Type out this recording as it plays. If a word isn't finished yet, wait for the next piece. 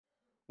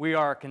We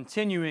are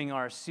continuing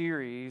our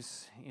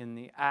series in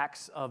the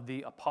Acts of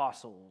the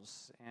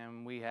Apostles,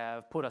 and we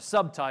have put a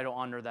subtitle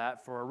under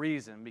that for a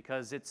reason,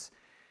 because it's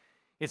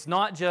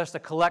not just a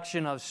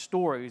collection of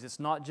stories, it's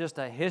not just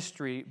a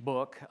history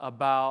book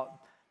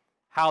about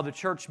how the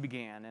church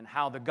began and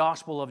how the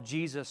gospel of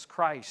Jesus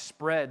Christ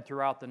spread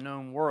throughout the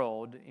known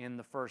world in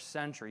the first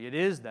century. It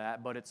is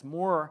that, but it's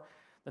more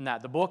than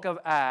that. The book of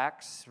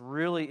Acts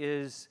really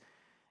is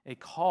a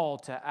call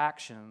to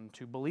action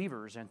to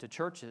believers and to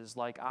churches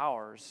like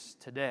ours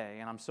today.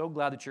 And I'm so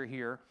glad that you're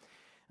here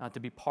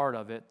to be part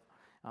of it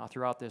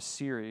throughout this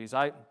series.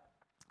 I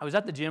was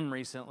at the gym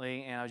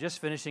recently, and I was just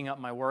finishing up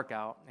my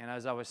workout. And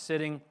as I was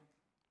sitting,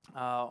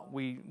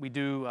 we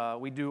do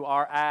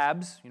our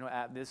abs,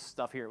 this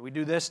stuff here. We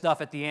do this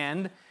stuff at the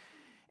end,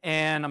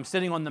 and I'm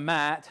sitting on the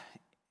mat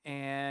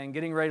and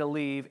getting ready to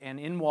leave, and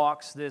in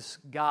walks this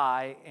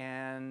guy,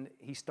 and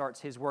he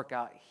starts his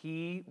workout.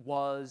 He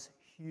was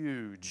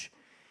huge.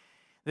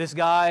 This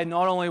guy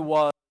not only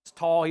was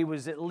tall, he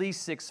was at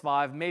least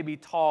 6'5", maybe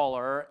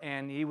taller,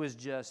 and he was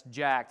just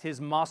jacked. His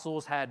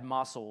muscles had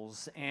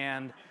muscles,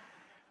 and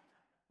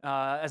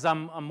as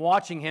I'm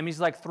watching him, he's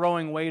like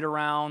throwing weight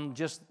around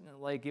just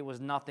like it was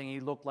nothing. He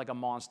looked like a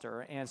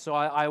monster. And so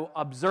I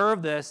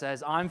observed this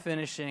as I'm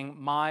finishing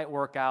my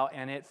workout,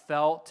 and it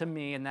felt to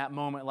me in that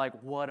moment like,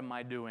 what am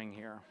I doing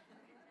here?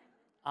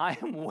 I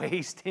am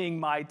wasting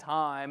my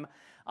time.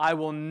 I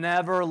will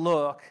never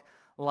look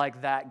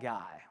like that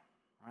guy,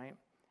 right?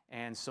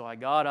 And so I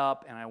got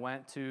up and I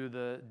went to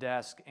the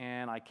desk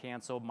and I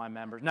canceled my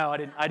members. No,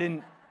 I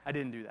didn't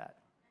do that.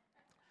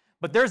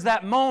 But there's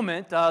that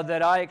moment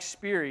that I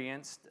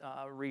experienced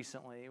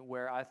recently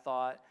where I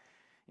thought,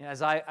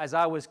 as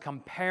I was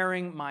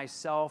comparing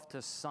myself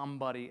to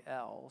somebody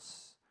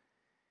else,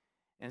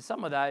 and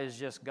some of that is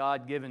just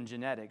God-given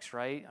genetics,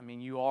 right? I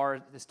mean, you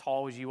are as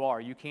tall as you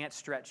are. You can't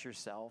stretch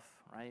yourself,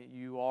 right?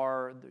 You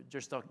are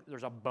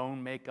there's a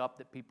bone makeup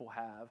that people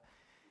have.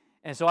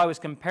 And so I was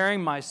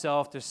comparing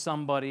myself to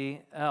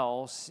somebody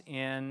else,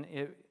 and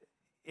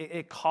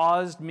it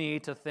caused me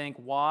to think,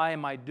 why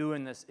am I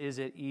doing this? Is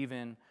it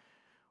even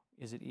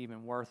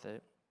worth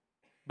it?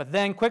 But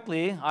then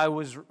quickly I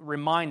was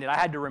reminded, I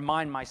had to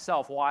remind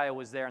myself why I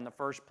was there in the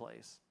first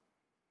place.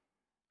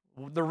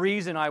 The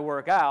reason I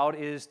work out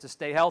is to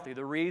stay healthy.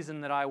 The reason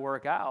that I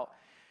work out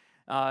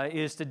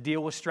is to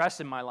deal with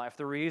stress in my life.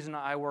 The reason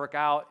I work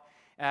out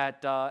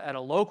at a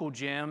local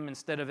gym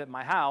instead of at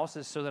my house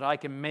is so that I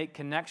can make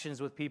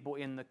connections with people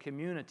in the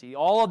community.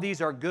 All of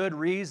these are good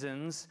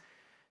reasons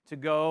to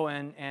go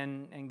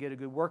and get a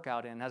good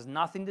workout in. It has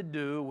nothing to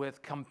do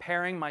with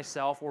comparing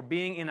myself or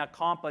being in a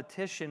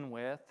competition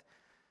with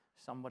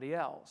somebody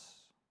else.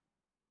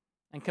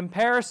 And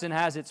comparison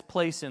has its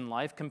place in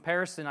life.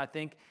 Comparison, I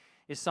think,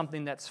 is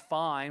something that's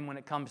fine when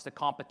it comes to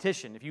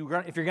competition. If you're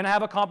going to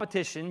have a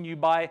competition, you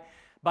by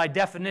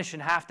definition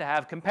have to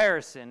have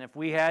comparison. If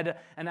we had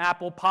an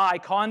apple pie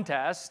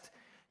contest,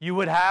 you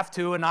would have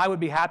to, and I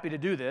would be happy to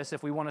do this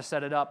if we want to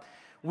set it up,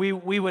 we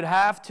would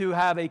have to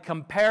have a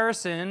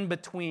comparison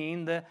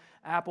between the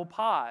apple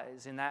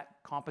pies in that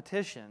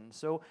competition.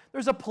 So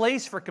there's a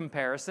place for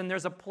comparison.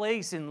 There's a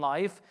place in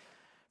life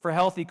for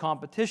healthy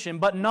competition,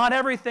 but not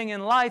everything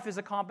in life is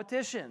a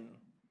competition.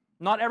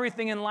 Not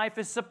everything in life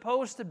is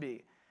supposed to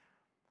be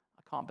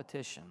a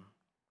competition.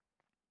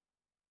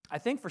 I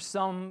think for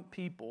some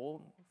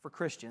people, for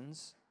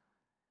Christians,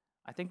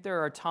 I think there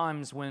are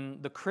times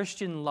when the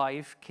Christian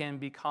life can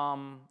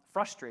become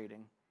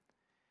frustrating.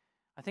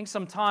 I think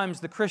sometimes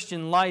the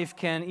Christian life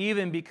can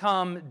even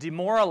become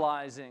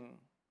demoralizing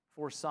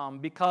for some,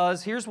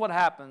 because here's what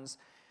happens.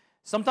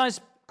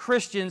 Sometimes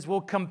Christians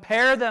will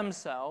compare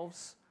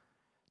themselves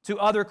to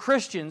other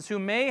Christians who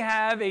may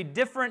have a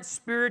different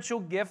spiritual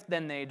gift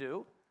than they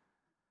do.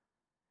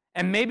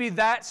 And maybe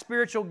that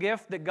spiritual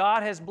gift that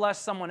God has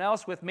blessed someone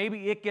else with,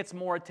 maybe it gets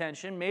more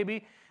attention.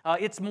 Maybe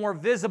it's more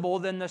visible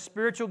than the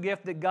spiritual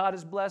gift that God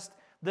has blessed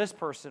this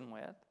person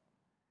with.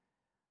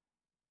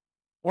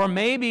 Or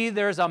maybe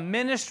there's a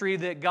ministry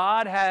that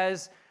God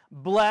has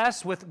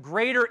blessed with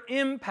greater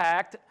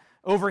impact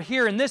over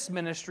here in this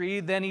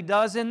ministry than He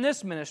does in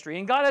this ministry.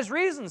 And God has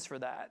reasons for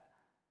that.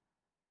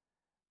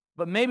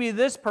 But maybe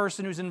this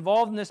person who's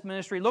involved in this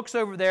ministry looks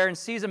over there and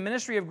sees a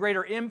ministry of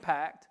greater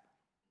impact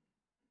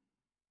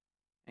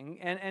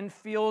and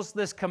feels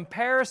this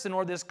comparison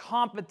or this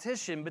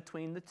competition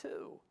between the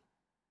two.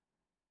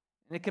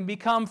 And it can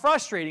become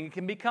frustrating. It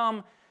can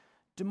become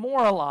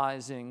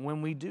demoralizing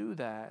when we do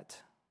that.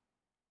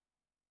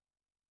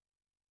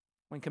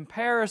 When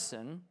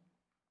comparison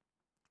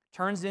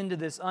turns into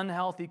this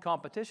unhealthy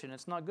competition,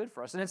 it's not good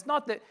for us. And it's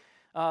not that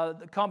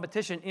the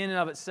competition in and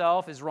of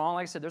itself is wrong.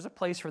 Like I said, there's a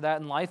place for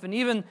that in life. And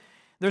even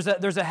there's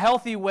a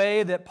healthy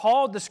way that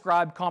Paul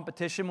described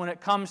competition when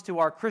it comes to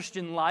our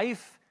Christian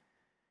life.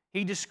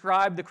 He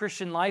described the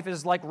Christian life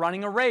as like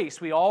running a race.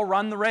 We all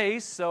run the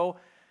race, so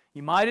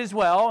you might as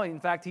well. In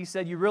fact, he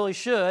said you really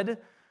should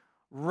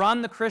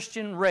run the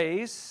Christian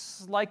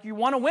race like you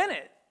want to win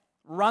it.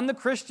 Run the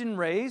Christian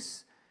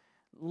race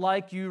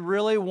like you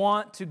really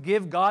want to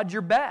give God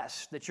your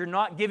best, that you're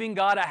not giving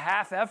God a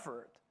half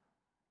effort.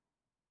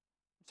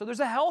 So there's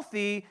a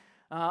healthy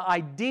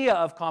idea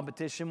of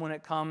competition when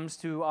it comes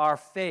to our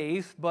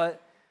faith,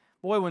 but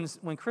boy,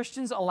 when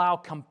Christians allow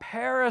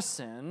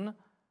comparison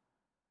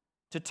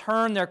to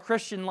turn their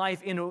Christian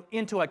life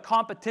into a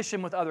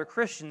competition with other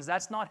Christians,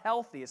 that's not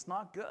healthy. It's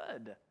not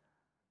good.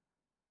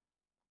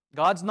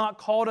 God's not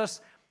called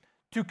us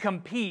to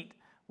compete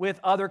with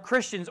other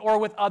Christians or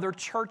with other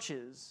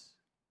churches.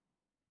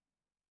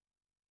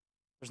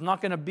 There's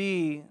not going to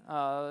be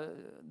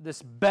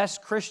this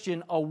best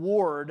Christian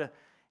award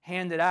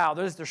handed out.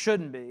 There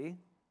shouldn't be.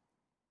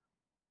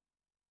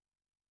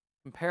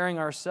 Comparing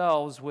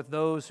ourselves with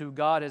those who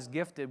God has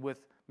gifted with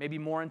maybe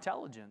more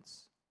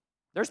intelligence.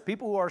 There's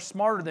people who are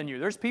smarter than you.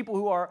 There's people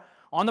who are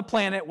on the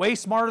planet way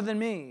smarter than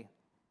me.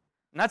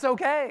 And that's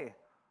okay.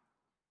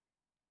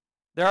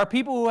 There are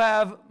people who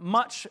have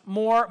much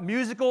more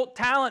musical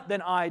talent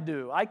than I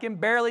do. I can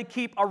barely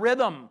keep a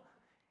rhythm.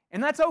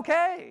 And that's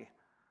okay.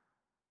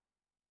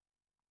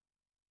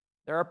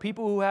 There are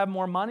people who have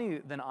more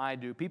money than I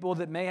do. People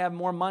that may have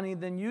more money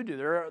than you do.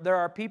 There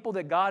are people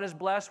that God has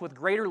blessed with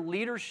greater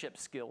leadership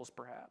skills,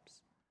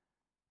 perhaps.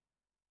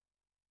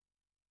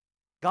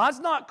 God's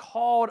not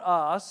called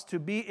us to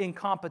be in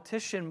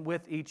competition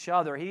with each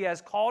other. He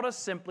has called us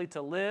simply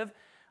to live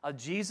a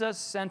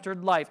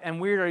Jesus-centered life. And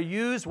we're to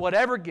use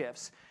whatever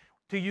gifts,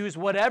 to use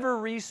whatever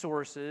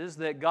resources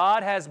that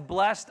God has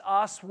blessed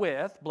us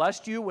with,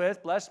 blessed you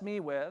with, blessed me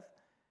with,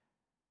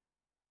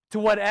 to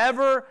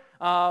whatever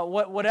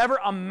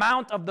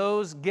amount of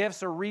those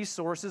gifts or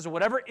resources, or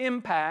whatever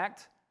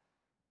impact,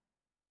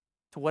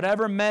 to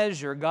whatever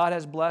measure God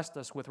has blessed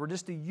us with. We're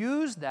just to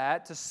use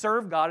that to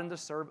serve God and to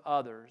serve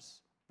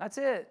others. That's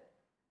it.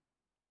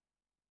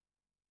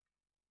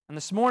 And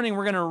this morning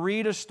we're going to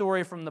read a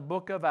story from the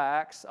book of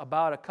Acts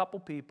about a couple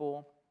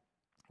people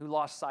who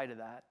lost sight of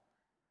that.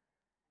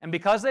 And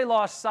because they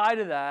lost sight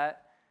of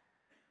that,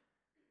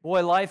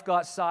 boy, life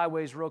got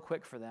sideways real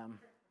quick for them.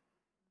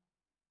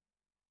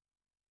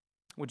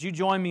 Would you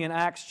join me in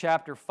Acts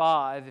chapter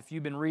 5? If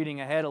you've been reading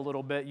ahead a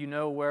little bit, you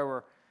know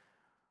where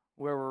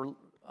we're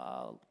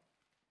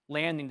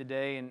landing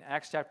today. In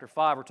Acts chapter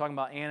 5, we're talking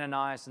about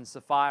Ananias and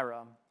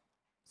Sapphira.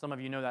 Some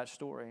of you know that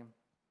story.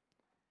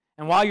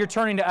 And while you're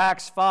turning to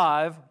Acts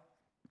 5,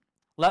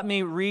 let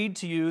me read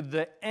to you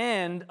the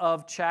end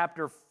of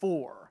chapter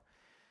 4.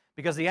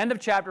 Because the end of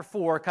chapter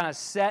 4 kind of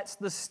sets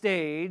the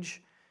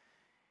stage,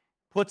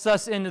 puts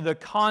us into the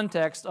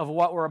context of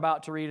what we're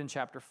about to read in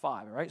chapter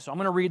 5. All right? So I'm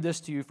going to read this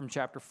to you from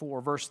chapter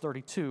 4, verse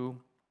 32.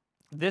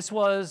 This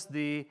was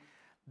the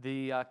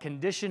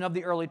condition of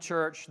the early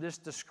church. This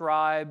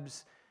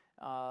describes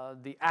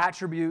the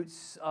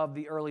attributes of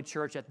the early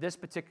church at this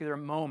particular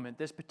moment,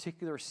 this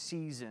particular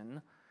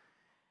season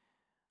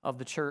of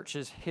the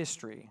church's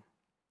history.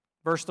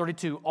 Verse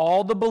 32,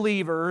 all the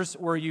believers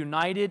were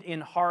united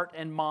in heart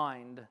and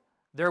mind.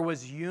 There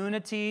was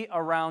unity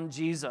around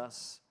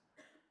Jesus.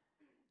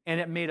 And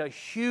it made a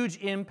huge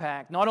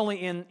impact, not only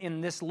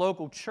in this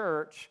local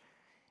church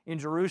in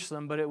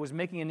Jerusalem, but it was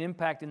making an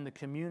impact in the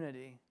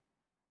community.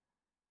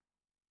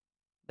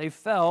 They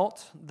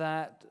felt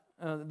that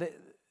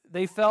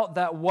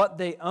what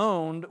they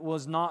owned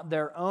was not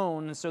their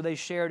own, and so they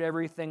shared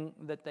everything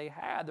that they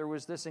had. There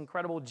was this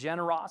incredible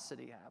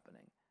generosity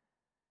happening.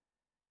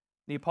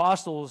 The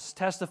apostles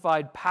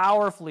testified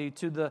powerfully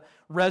to the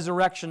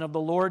resurrection of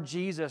the Lord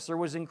Jesus. There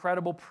was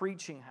incredible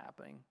preaching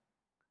happening.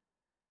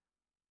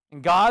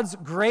 And God's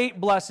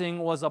great blessing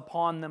was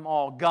upon them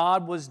all.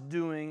 God was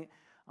doing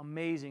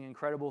amazing,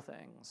 incredible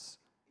things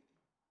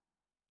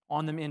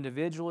on them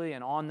individually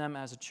and on them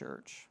as a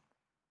church.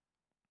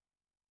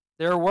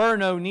 There were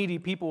no needy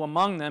people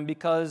among them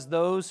because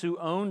those who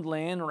owned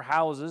land or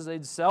houses,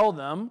 they'd sell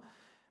them,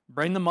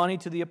 bring the money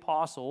to the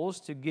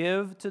apostles to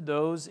give to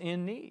those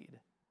in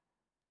need.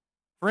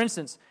 For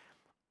instance,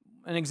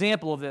 an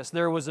example of this,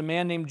 there was a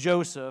man named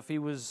Joseph. He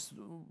was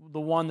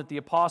the one that the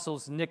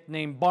apostles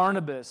nicknamed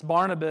Barnabas.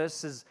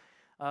 Barnabas is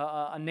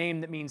a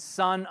name that means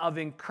son of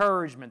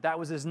encouragement. That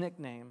was his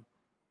nickname.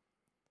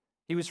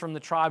 He was from the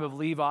tribe of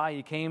Levi.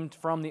 He came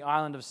from the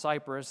island of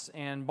Cyprus,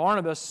 and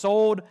Barnabas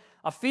sold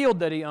a field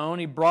that he owned.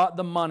 He brought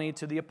the money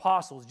to the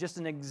apostles. Just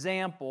an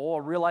example,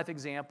 a real-life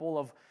example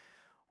of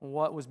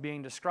what was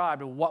being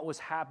described, of what was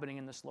happening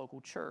in this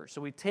local church.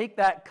 So we take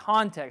that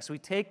context, we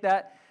take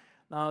that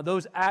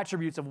those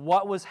attributes of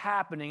what was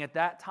happening at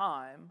that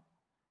time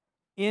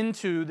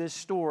into this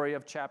story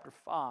of chapter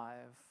 5.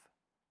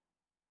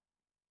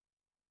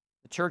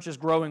 The church is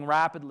growing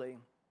rapidly.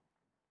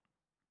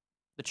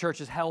 The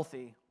church is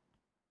healthy.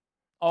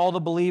 All the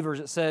believers,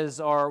 it says,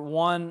 are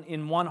one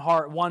in one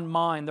heart, one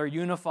mind. They're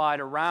unified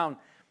around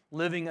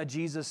living a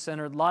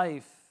Jesus-centered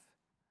life.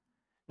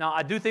 Now,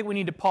 I do think we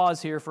need to pause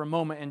here for a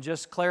moment and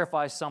just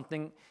clarify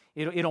something.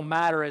 It'll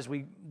matter as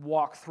we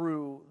walk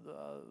through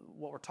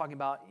what we're talking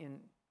about in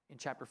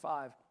chapter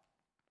 5.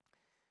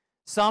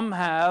 Some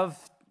have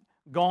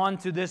gone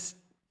to this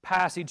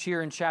passage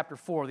here in chapter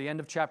 4, the end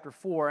of chapter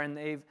 4, and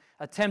they've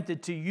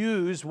attempted to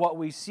use what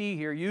we see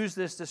here, use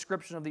this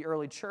description of the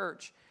early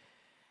church,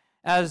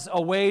 as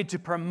a way to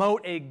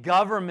promote a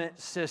government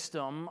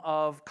system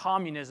of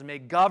communism, a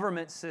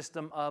government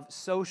system of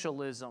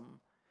socialism.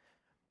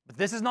 But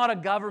this is not a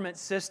government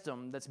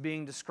system that's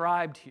being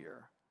described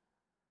here.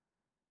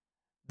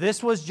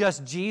 This was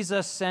just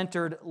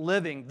Jesus-centered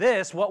living.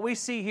 This, what we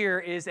see here,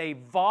 is a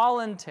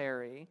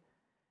voluntary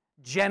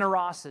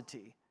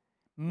generosity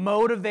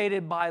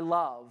motivated by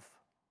love.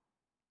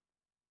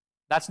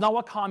 That's not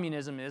what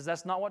communism is.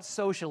 That's not what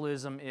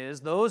socialism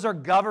is. Those are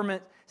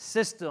government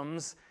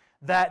systems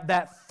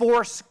that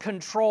force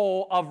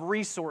control of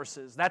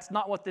resources. That's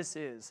not what this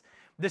is.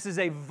 This is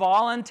a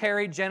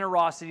voluntary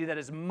generosity that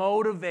is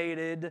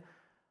motivated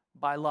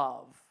by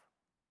love.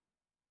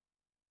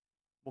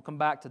 We'll come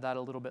back to that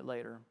a little bit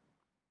later.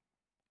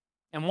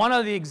 And one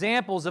of the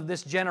examples of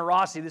this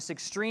generosity, this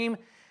extreme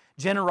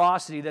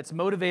generosity that's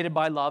motivated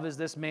by love, is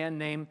this man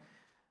named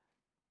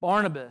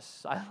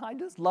Barnabas. I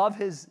just love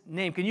his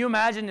name. Can you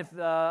imagine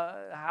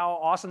how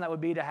awesome that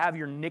would be to have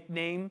your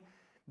nickname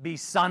be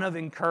son of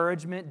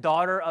encouragement,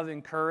 daughter of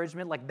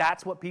encouragement? Like,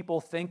 that's what people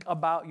think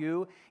about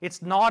you.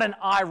 It's not an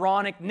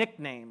ironic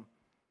nickname.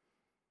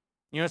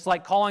 You know, it's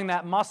like calling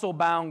that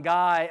muscle-bound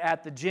guy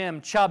at the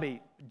gym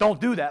chubby.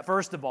 Don't do that,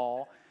 first of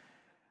all.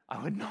 I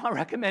would not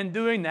recommend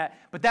doing that.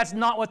 But that's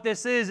not what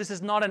this is. This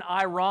is not an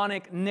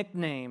ironic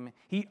nickname.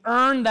 He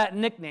earned that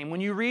nickname.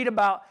 When you read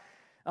about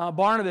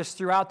Barnabas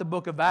throughout the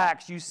book of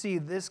Acts, you see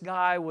this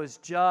guy was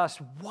just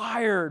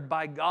wired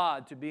by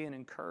God to be an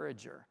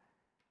encourager.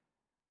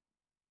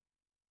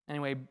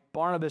 Anyway,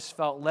 Barnabas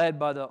felt led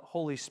by the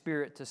Holy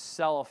Spirit to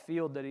sell a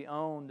field that he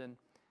owned and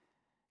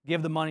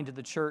give the money to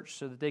the church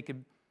so that they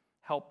could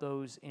help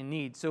those in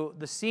need. So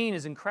the scene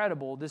is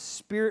incredible. This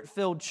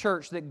Spirit-filled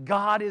church that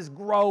God is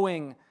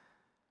growing.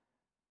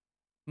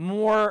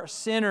 More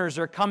sinners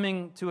are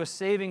coming to a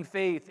saving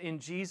faith in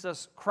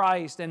Jesus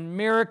Christ, and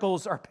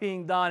miracles are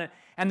being done.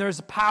 And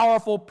there's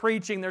powerful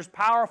preaching, there's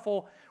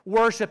powerful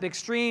worship,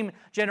 extreme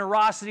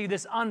generosity,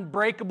 this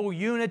unbreakable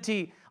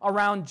unity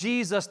around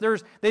Jesus.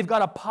 They've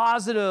got a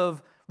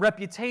positive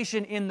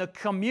reputation in the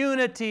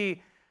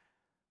community.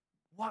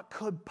 What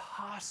could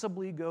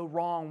possibly go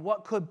wrong?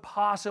 What could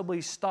possibly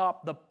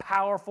stop the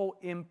powerful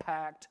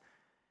impact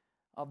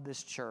of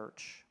this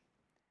church?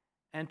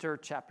 Enter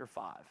chapter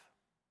 5.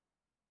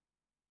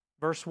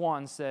 Verse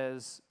 1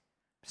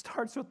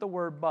 starts with the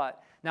word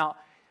but. Now,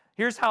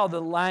 here's how the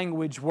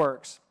language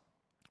works.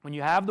 When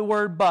you have the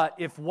word but,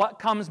 if what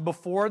comes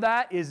before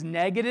that is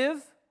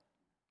negative,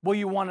 well,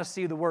 you want to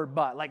see the word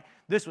but. Like,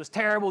 this was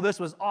terrible, this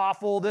was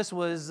awful, this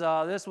was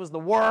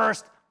the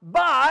worst,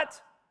 but,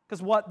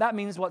 because what that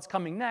means what's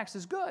coming next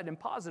is good and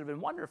positive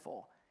and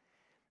wonderful.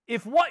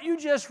 If what you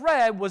just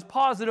read was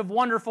positive,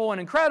 wonderful,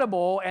 and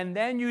incredible, and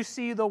then you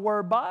see the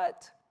word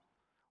but,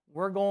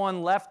 we're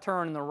going left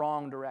turn in the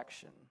wrong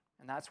direction.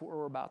 And that's what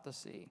we're about to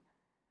see.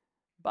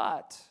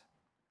 But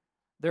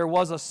there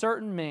was a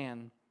certain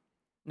man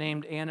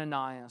named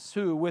Ananias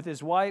who, with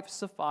his wife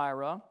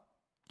Sapphira,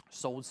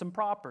 sold some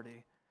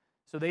property.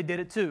 So they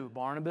did it too.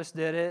 Barnabas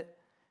did it,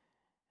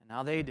 and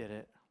now they did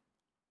it.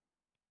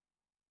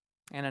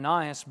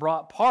 Ananias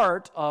brought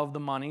part of the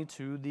money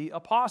to the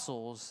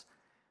apostles.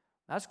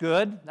 That's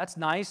good. That's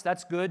nice.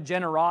 That's good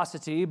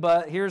generosity.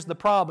 But here's the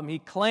problem. He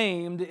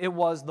claimed it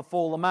was the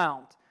full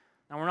amount.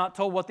 Now, we're not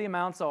told what the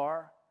amounts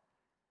are.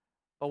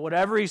 But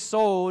whatever he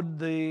sold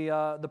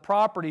the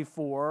property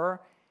for,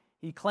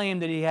 he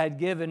claimed that he had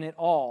given it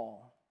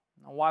all.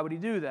 Now, why would he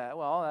do that?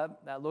 Well,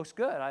 that looks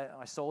good.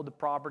 I sold the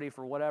property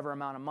for whatever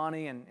amount of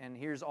money, and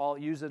here's all,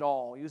 use it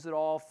all. Use it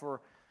all for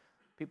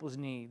people's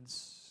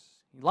needs.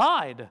 He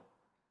lied.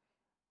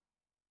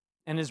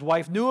 And his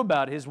wife knew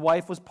about it. His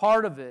wife was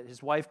part of it.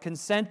 His wife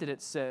consented,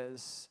 it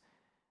says,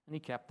 and he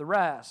kept the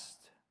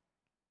rest.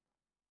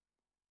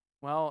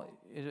 Well,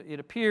 it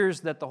appears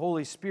that the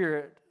Holy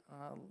Spirit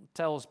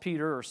tells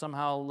Peter, or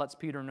somehow lets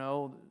Peter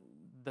know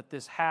that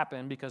this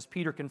happened, because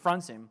Peter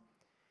confronts him.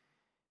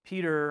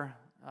 Peter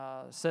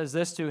says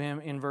this to him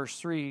in verse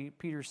 3.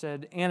 Peter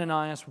said,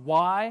 Ananias,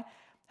 why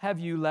have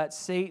you let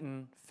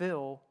Satan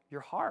fill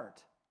your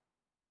heart?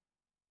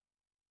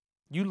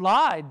 You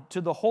lied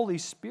to the Holy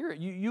Spirit.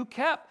 You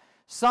kept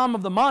some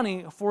of the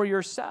money for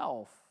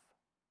yourself.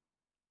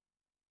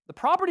 The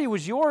property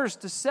was yours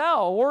to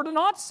sell or to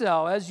not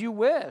sell as you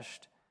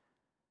wished.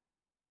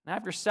 And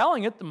after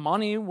selling it, the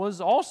money was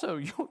also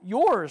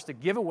yours to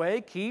give away,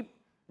 keep,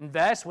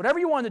 invest, whatever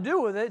you want to do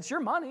with it. It's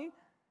your money.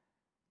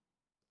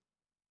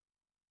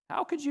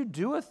 How could you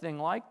do a thing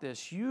like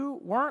this? You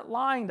weren't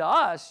lying to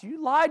us.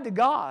 You lied to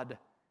God.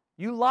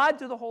 You lied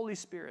to the Holy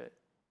Spirit.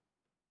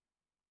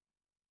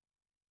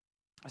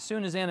 As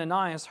soon as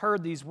Ananias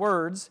heard these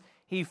words,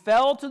 he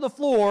fell to the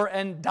floor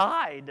and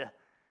died.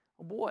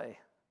 Oh boy.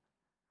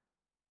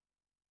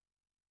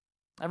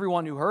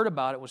 Everyone who heard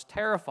about it was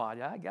terrified.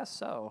 Yeah, I guess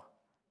so.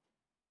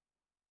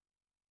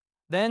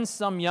 Then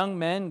some young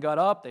men got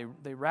up,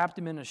 they wrapped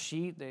him in a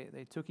sheet,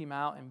 they took him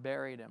out and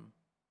buried him.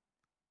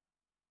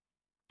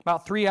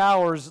 About 3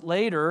 hours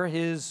later,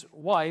 his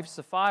wife,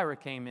 Sapphira,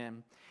 came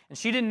in, and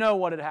she didn't know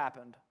what had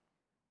happened,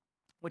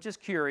 which is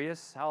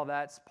curious how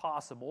that's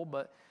possible,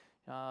 but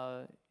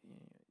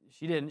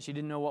She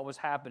didn't know what was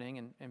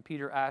happening, and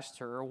Peter asked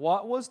her,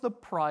 "What was the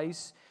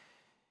price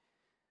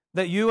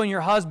that you and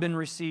your husband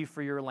received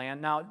for your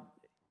land?" Now,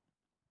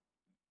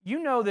 you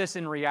know this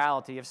in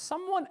reality. If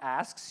someone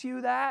asks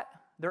you that,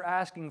 they're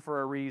asking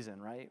for a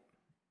reason, right?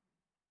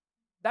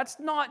 That's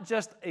not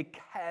just a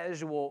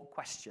casual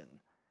question.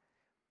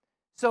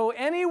 So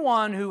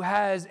anyone who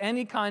has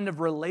any kind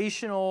of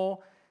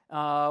relational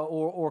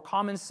or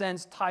common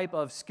sense type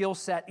of skill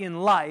set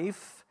in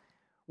life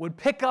would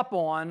pick up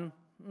on,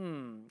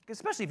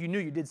 especially if you knew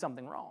you did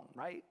something wrong,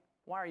 right?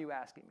 Why are you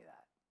asking me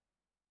that?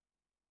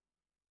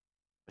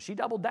 She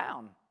doubled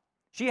down.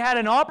 She had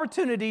an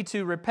opportunity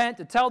to repent,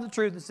 to tell the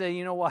truth, and say,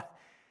 "You know what,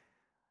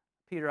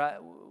 Peter,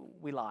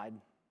 we lied.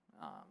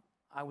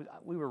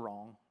 We were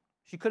wrong."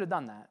 She could have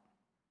done that.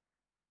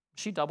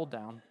 She doubled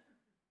down.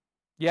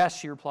 "Yes,"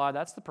 she replied,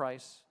 "that's the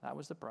price. That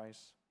was the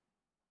price."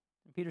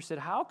 And Peter said,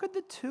 "How could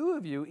the two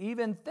of you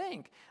even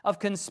think of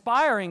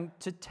conspiring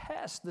to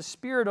test the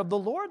Spirit of the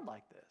Lord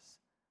like this?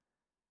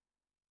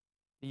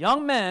 The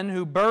young men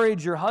who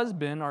buried your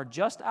husband are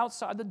just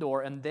outside the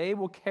door, and they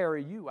will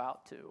carry you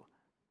out too."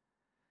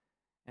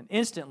 And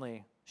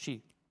instantly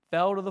she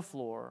fell to the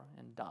floor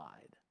and died.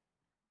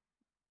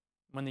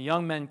 When the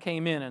young men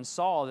came in and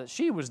saw that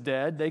she was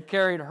dead, they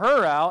carried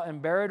her out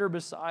and buried her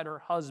beside her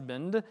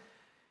husband.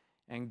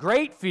 And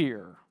great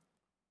fear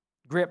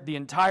gripped the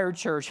entire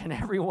church and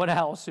everyone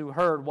else who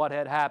heard what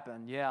had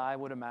happened. Yeah, I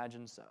would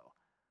imagine so.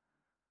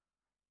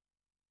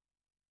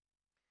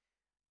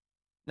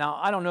 Now,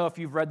 I don't know if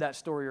you've read that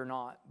story or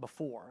not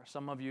before.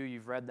 Some of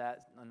you've read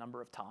that a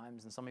number of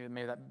times, and some of you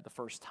may that the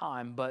first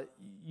time. But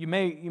you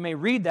may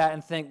read that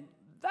and think,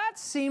 that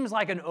seems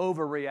like an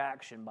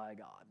overreaction by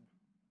God.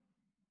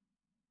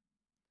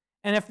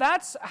 And if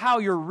that's how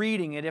you're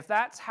reading it, if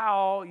that's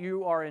how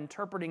you are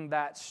interpreting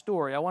that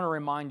story, I want to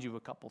remind you of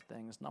a couple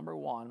things. Number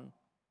one,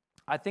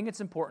 I think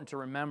it's important to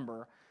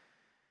remember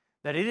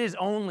that it is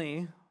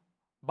only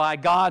by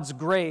God's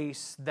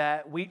grace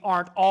that we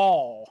aren't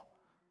all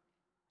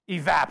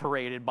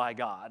evaporated by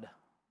God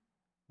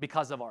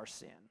because of our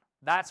sin.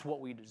 That's what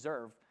we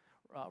deserve.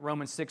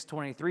 Romans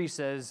 6:23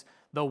 says,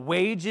 the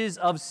wages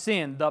of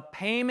sin, the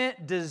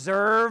payment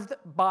deserved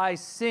by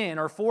sin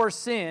or for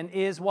sin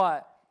is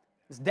what?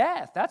 It's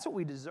death. That's what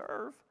we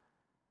deserve.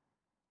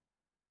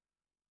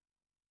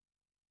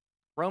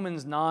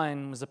 Romans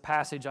 9 was a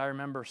passage I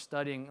remember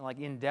studying like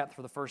in depth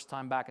for the first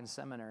time back in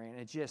seminary, and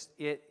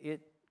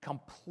it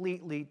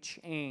completely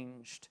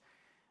changed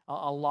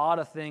a lot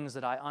of things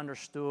that I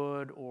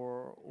understood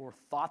or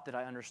thought that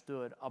I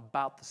understood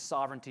about the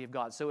sovereignty of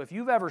God. So if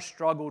you've ever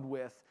struggled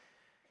with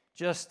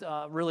just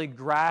really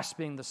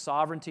grasping the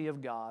sovereignty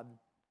of God,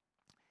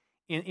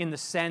 in the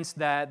sense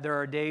that there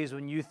are days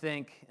when you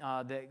think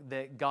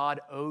that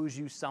God owes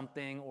you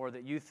something, or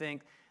that you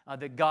think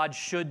that God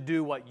should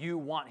do what you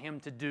want Him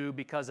to do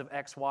because of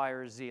X, Y,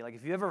 or Z. Like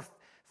if you ever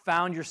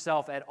found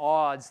yourself at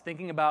odds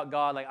thinking about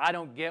God, like, I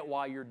don't get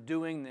why you're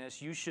doing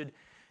this. You should,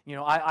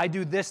 I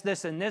do this,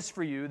 this, and this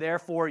for you.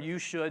 Therefore, you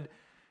should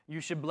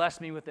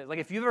bless me with it. Like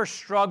if you've ever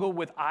struggled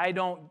with, I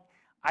don't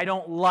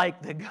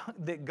like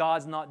that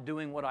God's not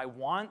doing what I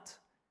want,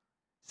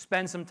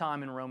 spend some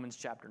time in Romans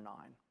chapter 9.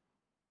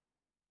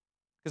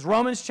 Because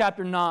Romans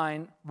chapter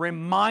 9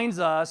 reminds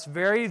us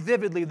very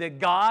vividly that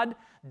God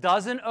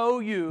doesn't owe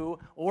you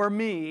or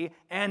me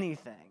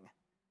anything.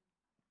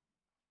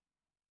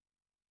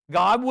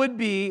 God would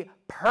be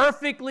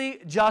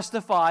perfectly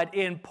justified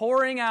in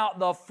pouring out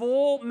the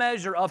full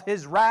measure of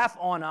His wrath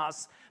on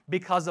us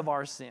because of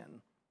our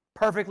sin.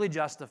 Perfectly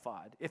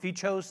justified, if He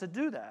chose to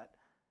do that.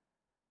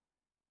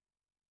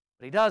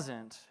 But He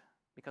doesn't.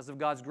 Because of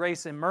God's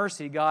grace and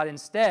mercy, God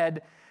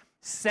instead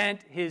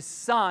sent His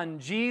Son,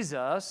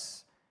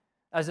 Jesus,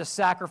 as a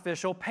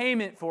sacrificial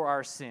payment for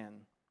our sin.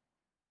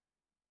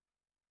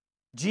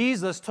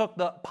 Jesus took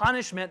the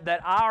punishment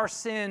that our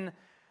sin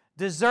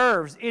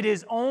deserves. It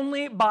is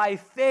only by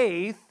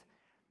faith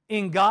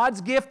in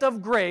God's gift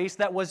of grace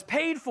that was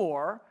paid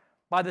for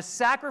by the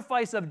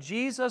sacrifice of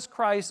Jesus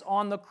Christ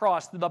on the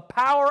cross, through the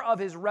power of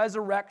His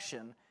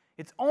resurrection.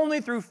 It's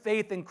only through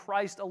faith in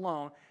Christ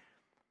alone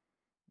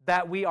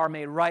that we are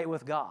made right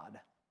with God.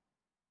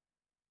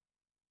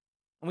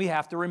 And we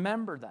have to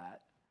remember that.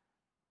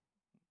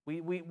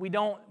 We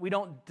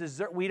don't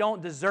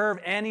deserve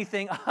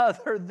anything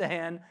other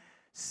than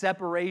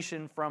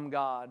separation from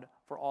God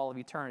for all of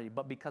eternity.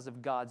 But because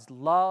of God's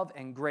love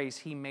and grace,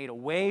 He made a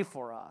way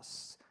for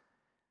us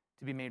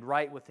to be made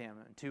right with Him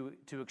and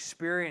to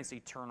experience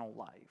eternal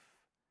life.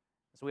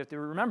 So we have to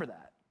remember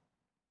that.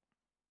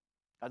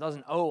 God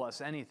doesn't owe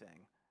us anything.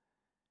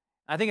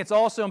 I think it's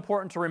also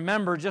important to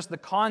remember just the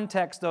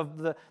context of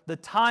the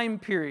time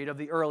period of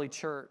the early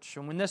church.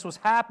 And when this was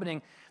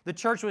happening, the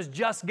church was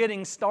just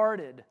getting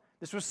started.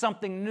 This was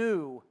something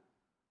new.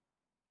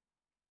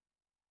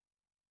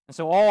 And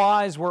so all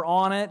eyes were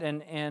on it,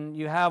 and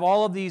you have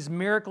all of these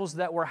miracles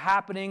that were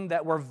happening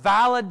that were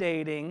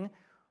validating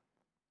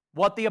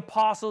what the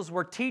apostles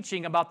were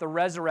teaching about the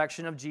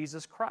resurrection of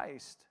Jesus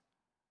Christ.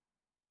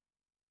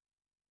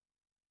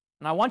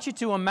 And I want you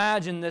to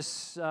imagine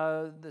this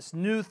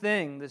new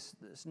thing, this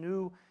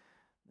new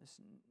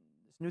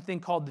thing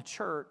called the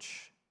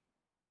church.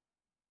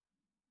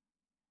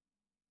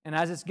 And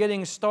as it's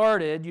getting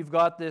started, you've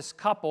got this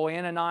couple,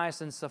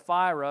 Ananias and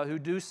Sapphira, who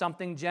do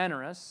something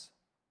generous,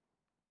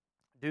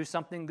 do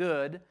something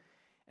good,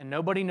 and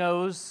nobody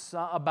knows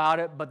about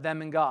it but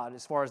them and God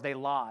as far as they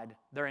lied.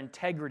 Their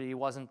integrity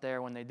wasn't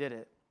there when they did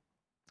it.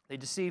 They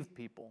deceived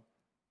people.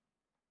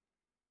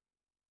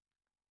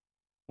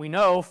 We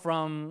know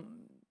from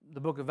the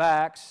book of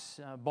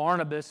Acts,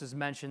 Barnabas is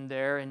mentioned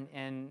there,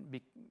 and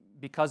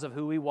because of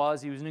who he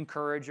was an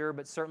encourager,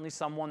 but certainly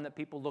someone that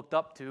people looked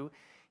up to.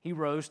 He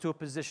rose to a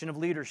position of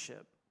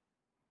leadership.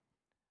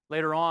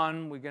 Later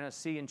on, we're going to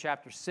see in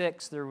chapter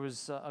 6, there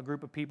was a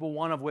group of people,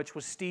 one of which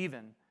was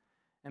Stephen.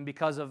 And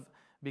because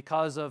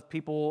of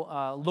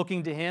people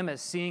looking to him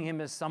as seeing him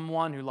as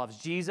someone who loves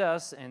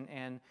Jesus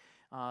and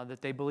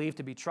that they believe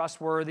to be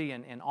trustworthy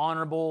and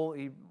honorable,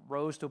 he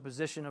rose to a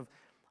position of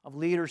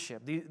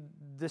leadership.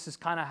 This is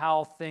kind of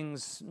how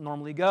things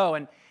normally go.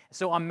 And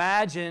so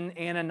imagine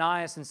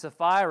Ananias and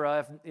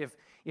Sapphira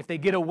if they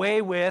get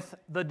away with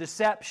the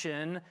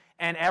deception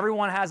and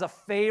everyone has a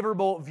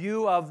favorable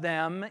view of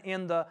them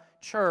in the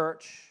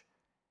church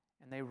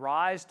and they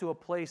rise to a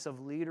place of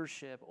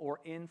leadership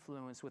or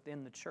influence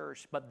within the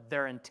church, but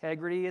their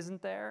integrity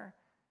isn't there.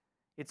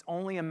 It's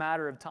only a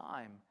matter of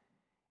time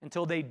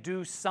until they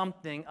do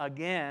something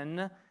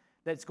again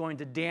that's going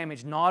to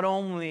damage not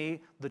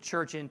only the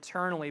church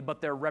internally,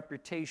 but their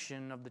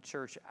reputation of the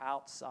church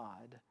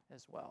outside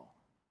as well.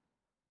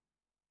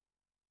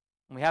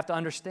 And we have to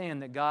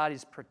understand that God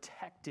is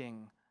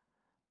protecting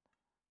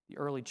the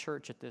early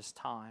church at this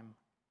time.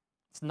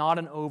 It's not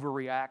an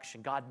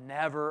overreaction. God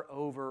never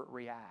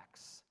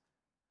overreacts.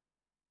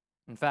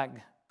 In fact,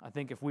 I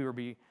think if we were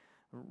be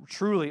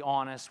truly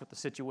honest with the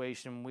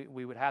situation,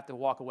 we would have to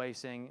walk away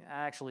saying,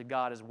 actually,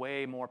 God is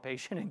way more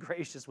patient and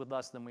gracious with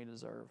us than we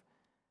deserve.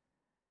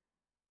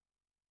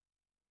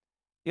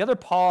 The other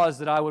pause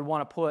that I would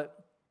want to put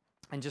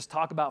and just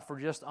talk about for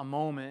just a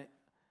moment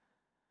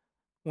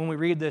when we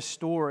read this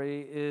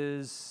story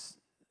is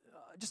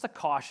just a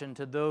caution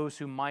to those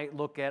who might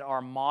look at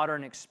our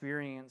modern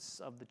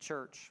experience of the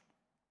church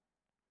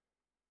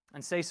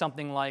and say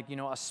something like,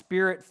 a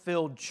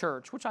Spirit-filled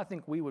church, which I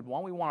think we would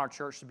want. We want our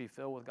church to be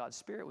filled with God's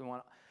Spirit. We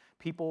want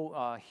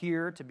people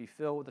here to be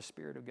filled with the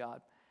Spirit of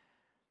God.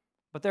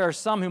 But there are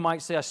some who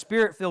might say a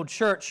Spirit-filled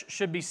church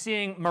should be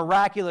seeing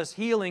miraculous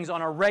healings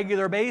on a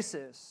regular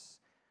basis,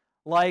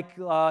 like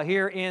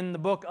here in the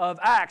book of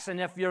Acts. And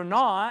if you're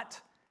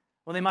not,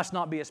 well, they must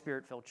not be a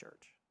Spirit-filled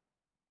church.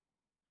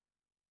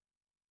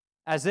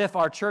 As if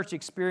our church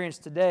experience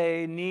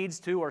today needs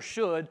to or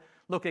should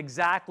look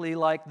exactly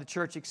like the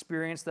church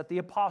experience that the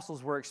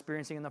apostles were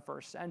experiencing in the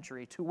first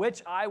century. To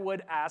which I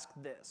would ask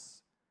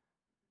this: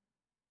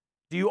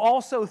 do you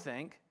also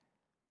think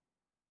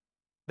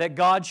that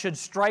God should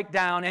strike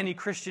down any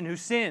Christian who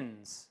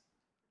sins?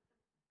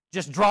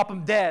 Just drop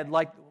them dead,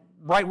 like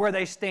right where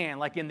they stand,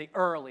 like in the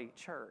early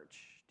church.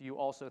 Do you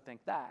also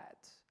think that?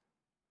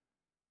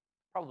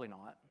 Probably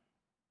not.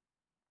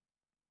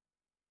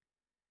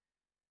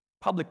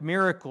 Public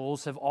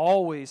miracles have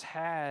always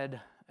had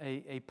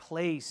a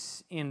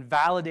place in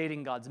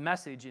validating God's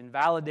message, in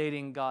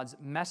validating God's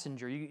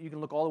messenger. You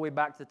can look all the way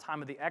back to the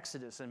time of the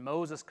Exodus, and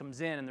Moses comes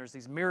in, and there's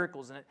these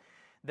miracles in it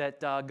that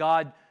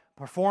God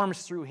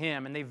performs through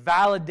him, and they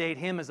validate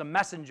him as a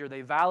messenger. They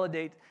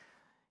validate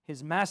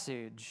his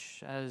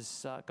message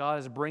as God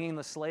is bringing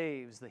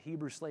the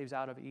Hebrew slaves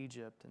out of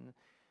Egypt. And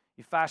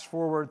you fast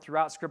forward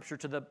throughout Scripture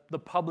to the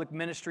public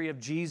ministry of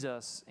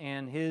Jesus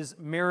and his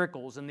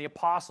miracles and the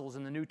apostles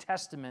in the New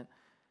Testament.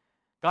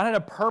 God had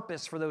a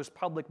purpose for those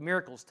public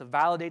miracles to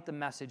validate the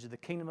message of the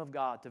kingdom of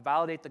God, to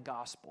validate the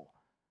gospel.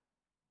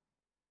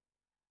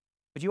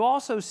 But you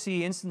also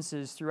see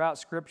instances throughout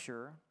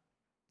Scripture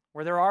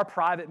where there are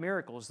private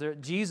miracles.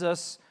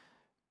 Jesus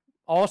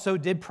also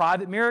did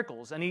private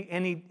miracles, and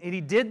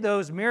he did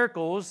those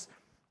miracles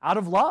out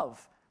of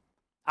love,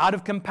 out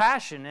of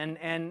compassion,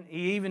 and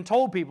he even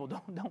told people,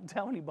 don't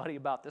tell anybody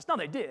about this. No,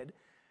 they did,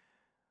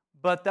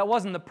 but that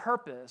wasn't the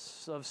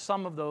purpose of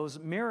some of those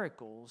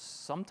miracles.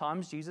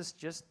 Sometimes Jesus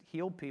just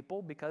healed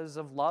people because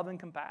of love and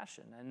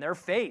compassion and their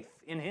faith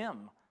in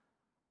him.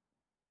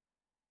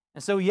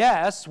 And so,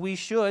 yes, we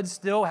should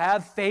still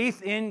have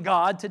faith in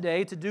God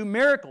today to do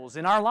miracles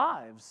in our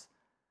lives.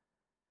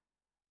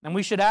 And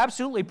we should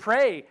absolutely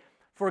pray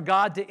for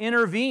God to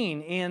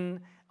intervene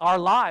in our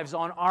lives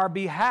on our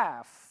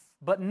behalf.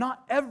 But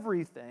not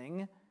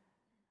everything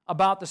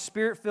about the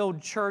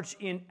Spirit-filled church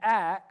in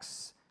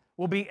Acts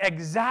will be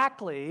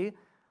exactly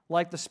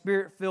like the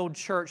Spirit-filled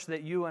church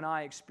that you and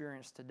I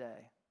experience today.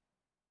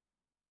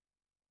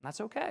 And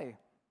that's okay.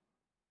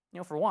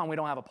 For one, we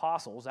don't have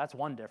apostles. That's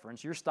one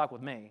difference. You're stuck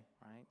with me,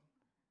 right?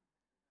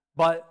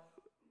 But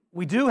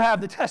we do have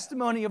the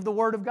testimony of the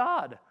Word of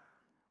God,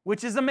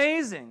 which is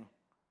amazing.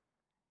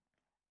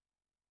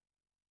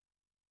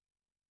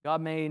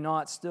 God may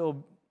not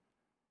still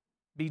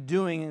be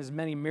doing as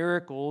many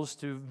miracles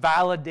to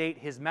validate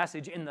his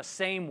message in the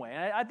same way.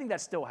 And I think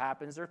that still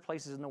happens. There are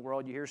places in the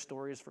world you hear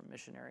stories from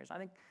missionaries. I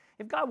think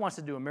if God wants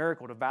to do a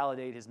miracle to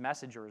validate his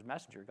message or his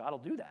messenger, God will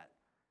do that.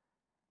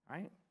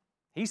 Right?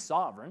 He's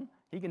sovereign.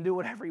 He can do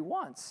whatever he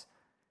wants.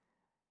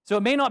 So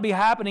it may not be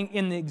happening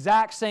in the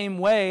exact same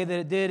way that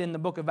it did in the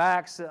book of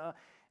Acts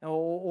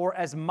or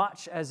as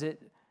much as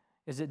it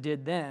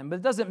did then. But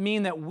it doesn't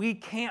mean that we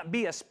can't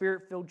be a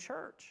Spirit-filled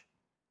church.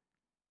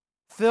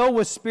 Filled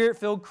with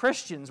Spirit-filled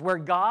Christians, where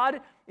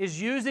God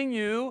is using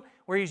you,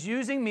 where He's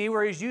using me,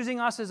 where He's using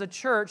us as a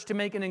church to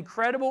make an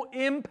incredible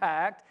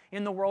impact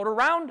in the world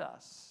around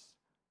us.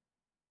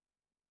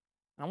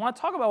 And I want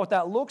to talk about what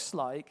that looks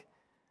like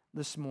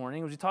this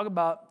morning as we talk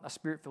about a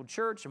Spirit-filled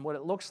church and what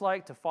it looks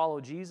like to follow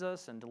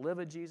Jesus and to live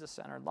a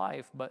Jesus-centered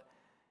life. But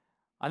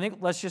I think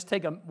let's just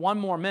take one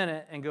more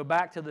minute and go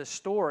back to this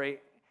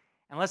story,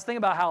 and let's think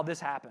about how this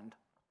happened.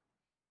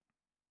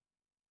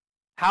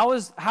 How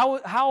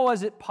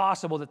was it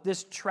possible that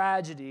this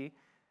tragedy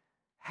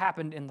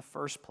happened in the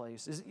first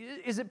place?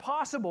 Is it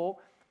possible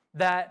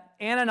that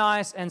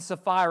Ananias and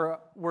Sapphira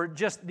were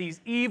just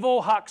these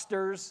evil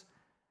hucksters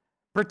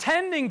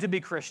pretending to be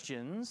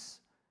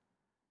Christians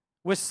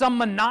with some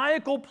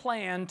maniacal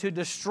plan to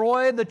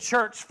destroy the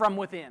church from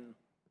within,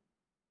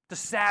 to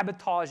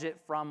sabotage it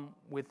from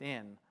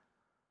within?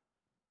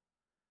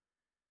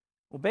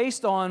 Well,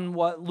 based on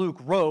what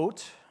Luke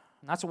wrote,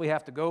 and that's what we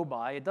have to go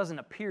by, it doesn't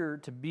appear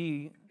to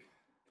be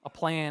a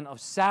plan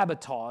of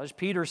sabotage.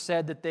 Peter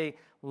said that they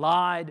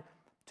lied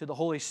to the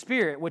Holy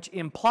Spirit, which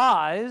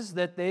implies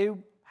that they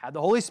had the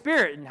Holy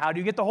Spirit. And how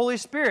do you get the Holy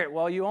Spirit?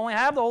 Well, you only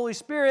have the Holy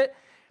Spirit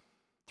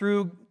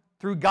through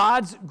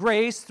God's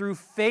grace, through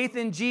faith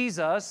in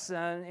Jesus,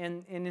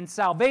 and in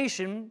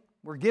salvation,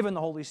 we're given the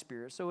Holy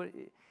Spirit. So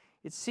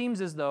it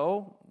seems as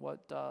though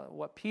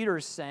what Peter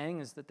is saying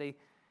is that they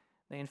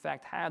in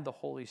fact had the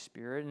Holy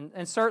Spirit.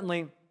 And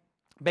certainly,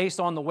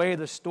 based on the way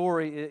the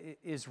story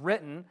is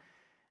written,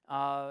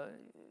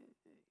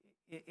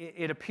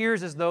 it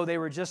appears as though they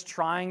were just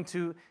trying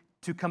to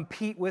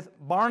compete with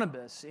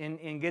Barnabas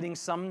in getting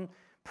some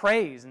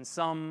praise and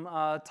some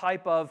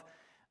type of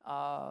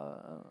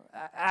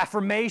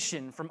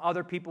affirmation from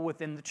other people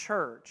within the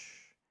church.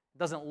 It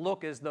doesn't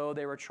look as though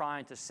they were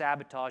trying to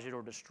sabotage it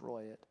or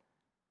destroy it.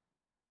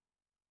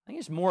 I think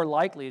it's more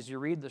likely as you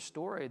read the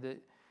story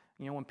that,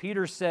 when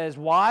Peter says,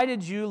 "Why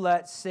did you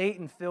let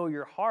Satan fill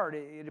your heart?"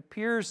 It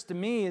appears to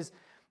me as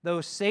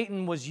though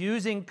Satan was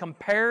using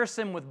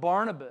comparison with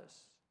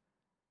Barnabas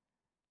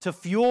to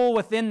fuel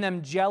within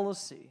them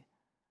jealousy,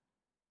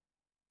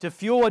 to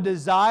fuel a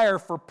desire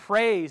for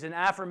praise and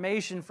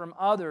affirmation from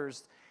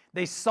others.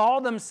 They saw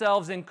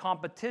themselves in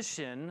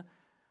competition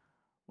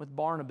with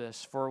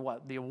Barnabas for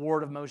what? The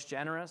award of most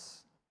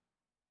generous?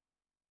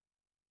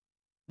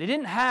 They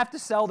didn't have to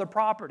sell their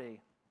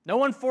property. No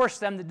one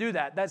forced them to do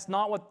that. That's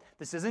not what,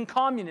 this isn't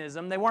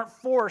communism. They weren't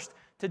forced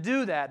to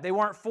do that. They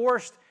weren't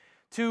forced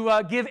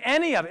to give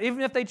any of it. Even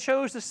if they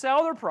chose to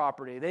sell their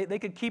property, they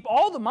could keep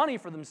all the money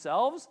for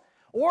themselves,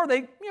 or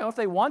if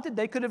they wanted,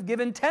 they could have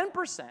given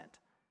 10%.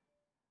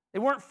 They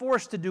weren't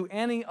forced to do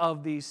any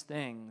of these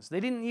things. They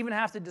didn't even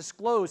have to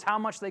disclose how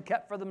much they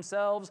kept for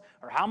themselves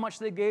or how much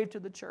they gave to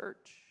the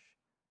church.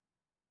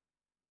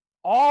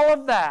 All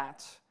of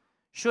that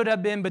should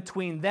have been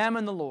between them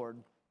and the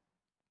Lord.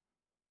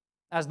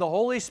 As the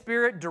Holy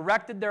Spirit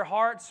directed their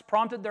hearts,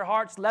 prompted their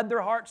hearts, led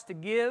their hearts to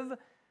give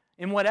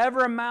in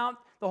whatever amount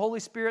the Holy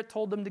Spirit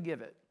told them to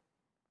give it.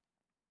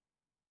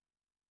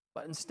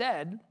 But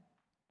instead,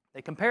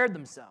 they compared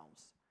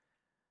themselves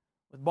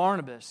with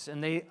Barnabas,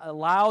 and they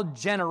allowed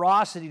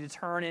generosity to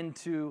turn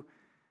into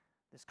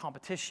this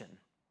competition.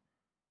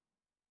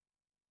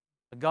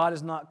 But God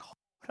has not called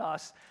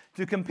us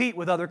to compete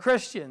with other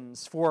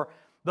Christians for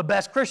the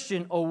Best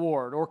Christian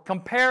Award or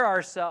compare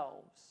ourselves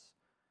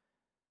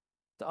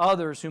to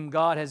others whom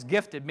God has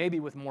gifted, maybe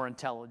with more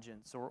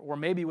intelligence or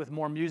maybe with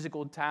more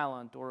musical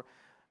talent, or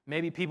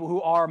maybe people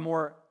who are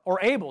more or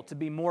able to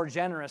be more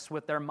generous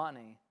with their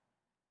money.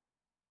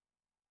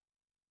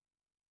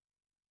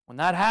 When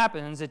that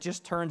happens, it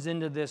just turns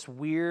into this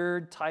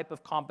weird type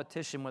of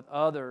competition with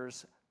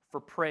others for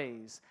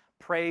praise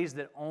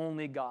that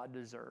only God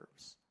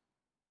deserves.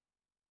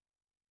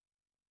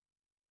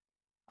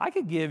 I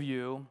could give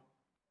you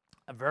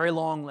a very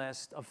long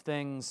list of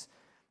things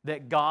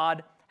that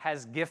God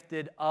has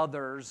gifted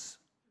others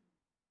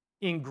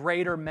in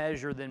greater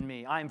measure than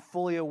me. I am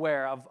fully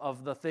aware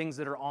of the things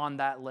that are on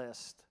that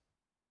list.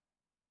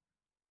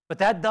 But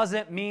that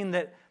doesn't mean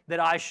that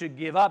I should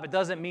give up. It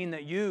doesn't mean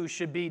that you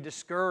should be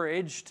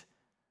discouraged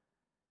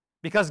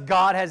because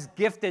God has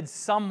gifted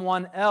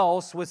someone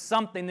else with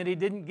something that He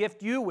didn't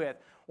gift you with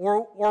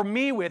or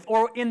me with,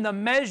 or in the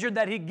measure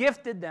that He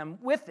gifted them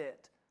with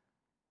it.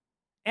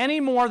 Any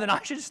more than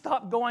I should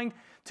stop going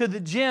to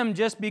the gym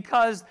just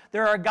because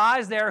there are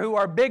guys there who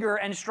are bigger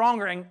and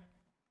stronger and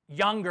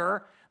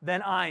younger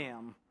than I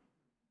am.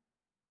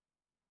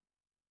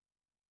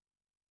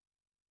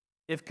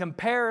 If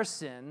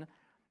comparison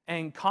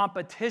and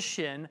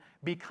competition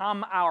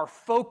become our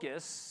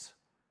focus,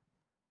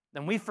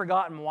 then we've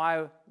forgotten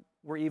why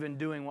we're even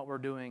doing what we're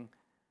doing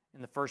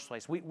in the first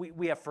place.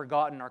 We have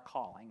forgotten our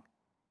calling.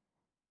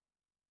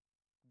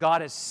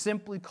 God has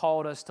simply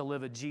called us to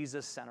live a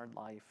Jesus-centered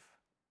life,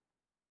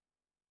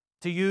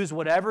 to use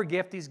whatever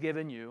gift He's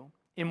given you,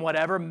 in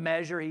whatever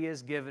measure He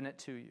has given it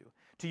to you,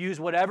 to use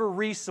whatever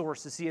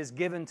resources He has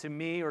given to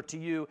me or to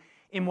you,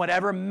 in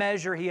whatever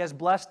measure He has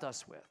blessed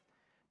us with,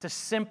 to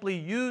simply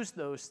use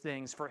those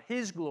things for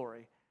His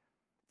glory,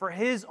 for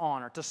His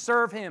honor, to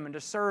serve Him and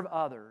to serve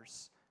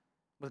others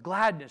with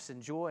gladness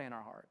and joy in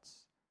our hearts.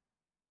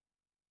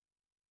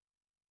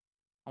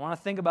 I want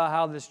to think about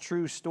how this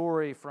true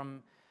story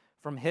from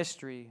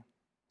history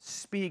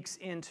speaks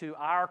into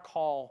our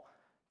call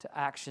to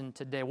action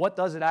today. What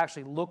does it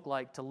actually look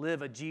like to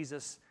live a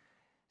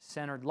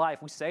Jesus-centered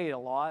life? We say it a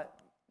lot,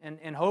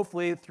 and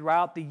hopefully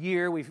throughout the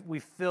year we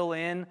fill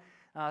in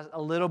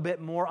a little bit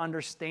more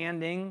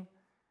understanding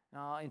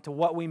into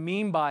what we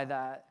mean by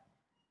that.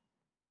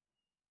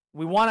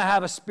 We want to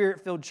have a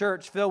Spirit-filled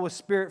church filled with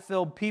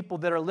Spirit-filled people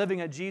that are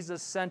living a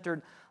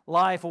Jesus-centered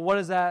life. Well, what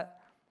does that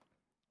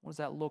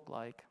look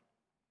like?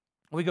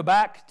 We go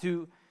back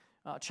to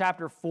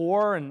chapter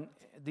 4, and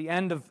at the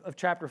end of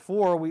chapter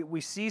 4,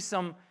 we see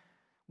some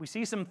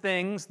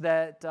things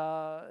that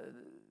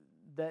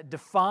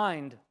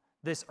defined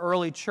this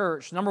early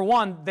church. Number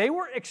one, they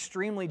were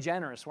extremely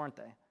generous, weren't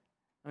they?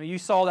 I mean, you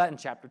saw that in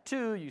chapter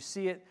 2. You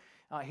see it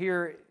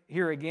here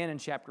again in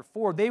chapter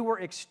 4. They were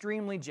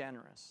extremely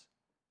generous.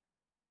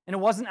 And it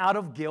wasn't out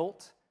of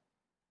guilt.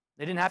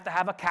 They didn't have to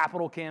have a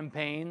capital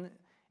campaign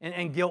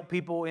and guilt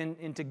people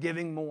into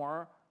giving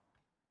more.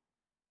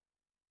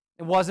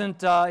 It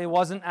wasn't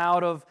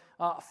out of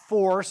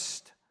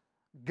forced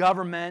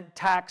government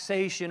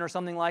taxation or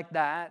something like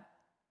that.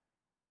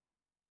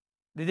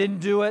 They didn't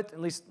do it, at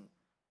least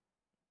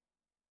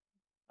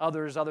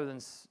others other than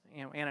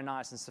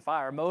Ananias and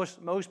Sapphira.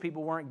 Most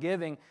people weren't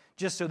giving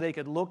just so they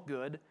could look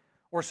good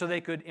or so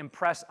they could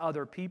impress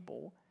other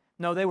people.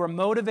 No, they were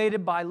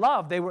motivated by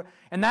love.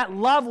 And that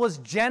love was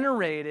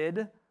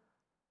generated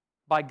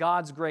by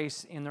God's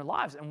grace in their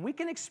lives. And we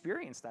can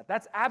experience that.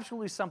 That's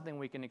absolutely something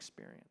we can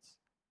experience.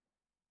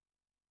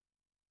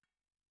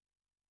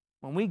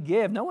 When we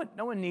give, no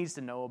one needs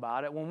to know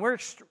about it. When we're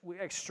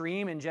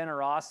extreme in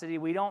generosity,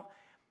 we don't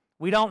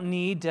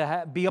need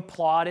to be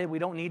applauded. We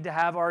don't need to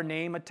have our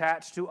name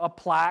attached to a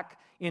plaque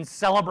in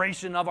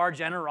celebration of our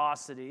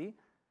generosity.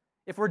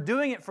 If we're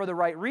doing it for the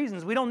right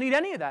reasons, we don't need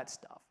any of that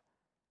stuff.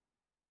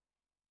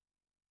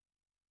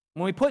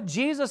 When we put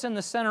Jesus in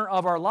the center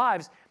of our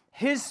lives,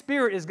 His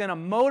Spirit is going to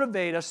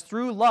motivate us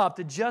through love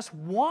to just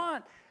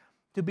want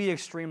to be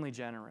extremely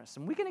generous.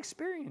 And we can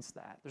experience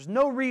that. There's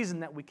no reason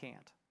that we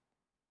can't.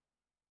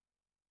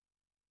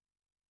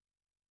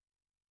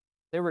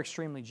 They were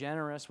extremely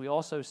generous. We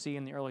also see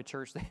in the early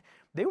church,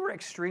 they were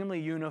extremely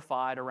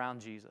unified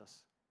around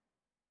Jesus.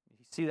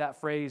 You see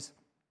that phrase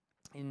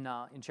in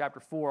chapter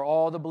 4.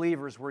 All the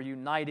believers were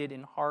united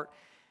in heart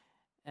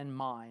and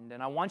mind.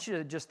 And I want you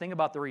to just think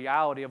about the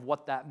reality of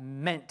what that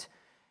meant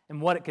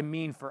and what it can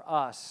mean for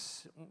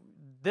us.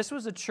 This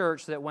was a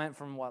church that went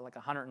from,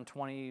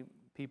 120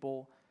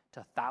 people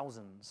to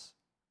thousands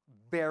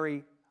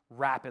very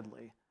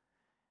rapidly.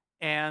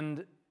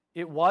 And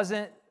it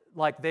wasn't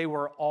like they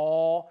were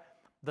all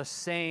the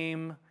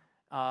same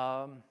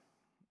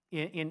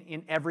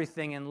in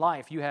everything in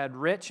life. You had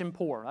rich and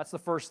poor. That's the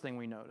first thing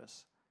we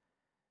notice.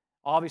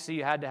 Obviously,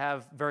 you had to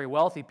have very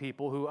wealthy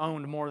people who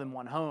owned more than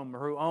one home or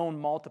who owned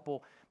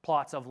multiple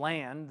plots of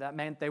land. That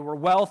meant they were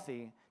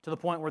wealthy to the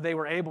point where they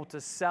were able to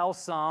sell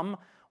some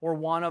or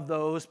one of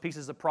those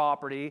pieces of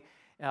property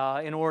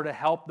in order to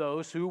help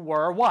those who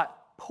were what?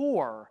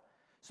 Poor.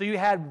 So you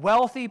had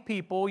wealthy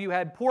people, you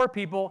had poor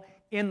people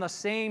in the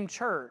same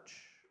church.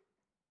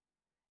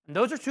 And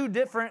those are two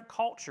different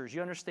cultures,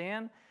 you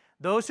understand?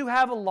 Those who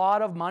have a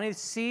lot of money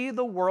see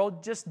the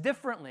world just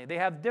differently. They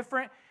have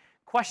different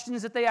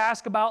questions that they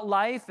ask about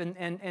life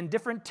and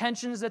different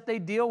tensions that they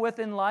deal with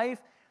in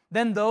life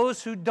than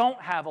those who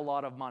don't have a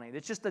lot of money.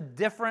 It's just a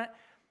different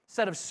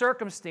set of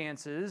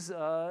circumstances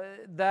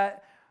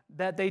that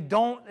they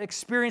don't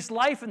experience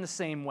life in the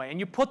same way.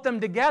 And you put them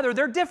together,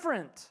 they're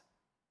different.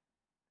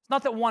 It's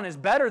not that one is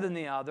better than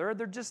the other.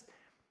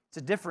 It's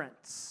a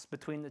difference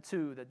between the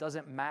two that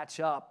doesn't match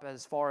up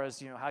as far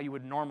as how you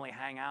would normally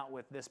hang out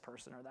with this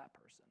person or that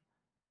person.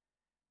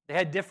 They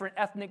had different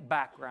ethnic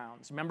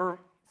backgrounds. Remember,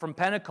 from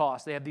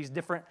Pentecost, they have these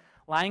different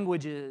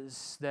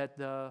languages that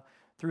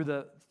through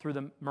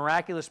the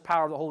miraculous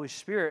power of the Holy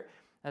Spirit,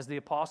 as the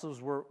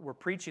apostles were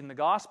preaching the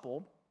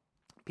gospel,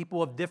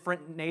 people of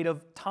different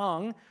native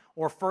tongue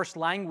or first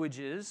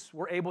languages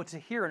were able to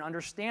hear and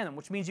understand them,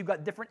 which means you've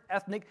got different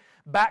ethnic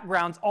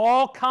backgrounds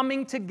all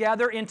coming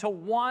together into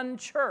one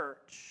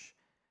church.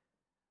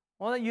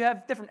 Well, you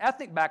have different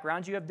ethnic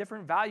backgrounds, you have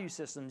different value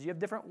systems, you have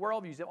different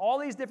worldviews, you have all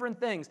these different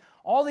things,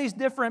 all these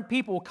different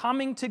people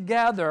coming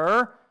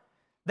together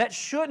that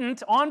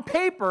shouldn't, on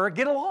paper,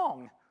 get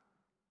along.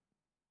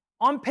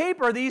 On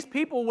paper, these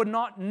people would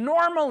not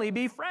normally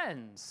be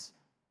friends.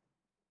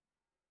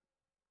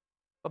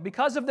 But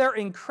because of their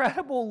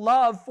incredible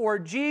love for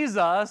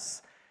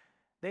Jesus,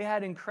 they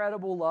had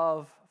incredible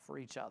love for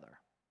each other.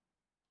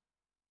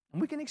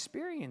 And we can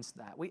experience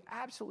that. We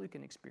absolutely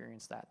can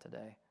experience that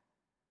today.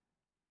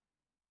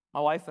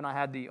 My wife and I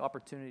had the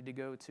opportunity to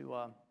go to,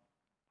 I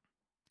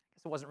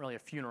guess it wasn't really a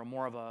funeral,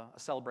 more of a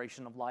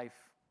celebration of life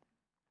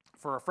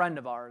for a friend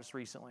of ours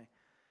recently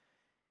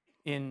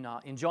in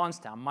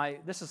Johnstown.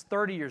 This is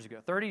 30 years ago.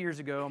 30 years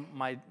ago,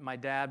 my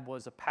dad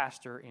was a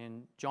pastor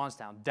in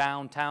Johnstown,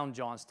 downtown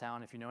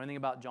Johnstown. If you know anything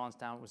about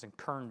Johnstown, it was in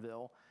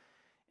Kernville.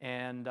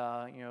 And,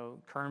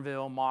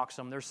 Kernville,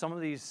 Moxham, there's some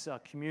of these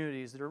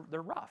communities that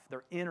they're rough.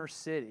 They're inner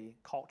city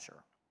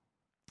culture.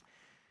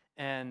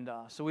 And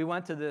so we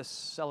went to this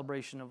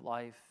celebration of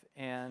life,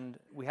 and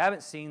we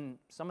haven't seen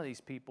some of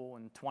these people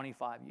in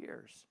 25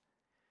 years.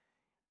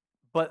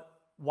 But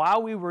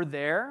while we were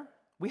there,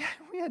 we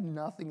had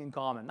nothing in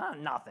common. Not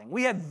nothing.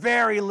 We had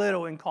very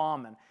little in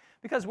common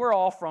because we're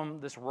all from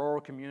this rural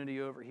community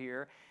over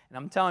here. And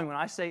I'm telling you, when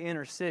I say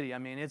inner city, I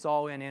mean it's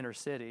all in inner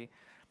city.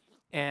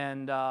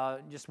 And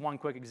just one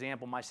quick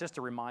example, my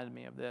sister reminded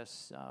me of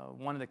this.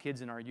 One of the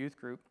kids in our youth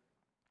group,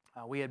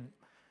 we had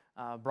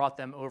brought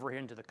them over here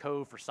into the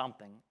Cove for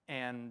something,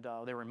 and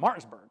they were in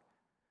Martinsburg,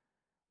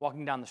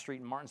 walking down the street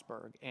in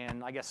Martinsburg,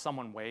 and I guess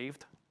someone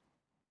waved.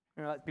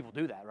 People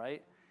do that,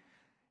 right?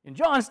 In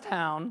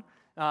Johnstown,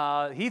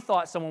 he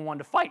thought someone wanted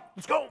to fight.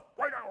 Let's go,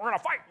 right now, we're going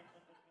to fight.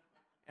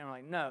 And I'm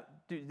like, no,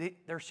 dude,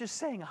 they're just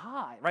saying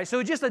hi, right? So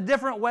it's just a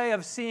different way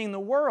of seeing the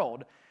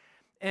world.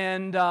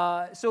 And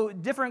so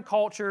different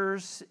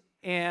cultures,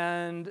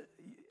 and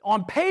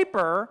on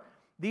paper,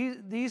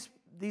 these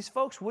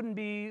folks wouldn't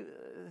be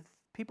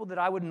people that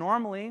I would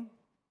normally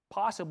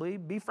possibly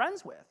be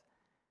friends with,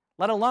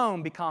 let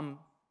alone become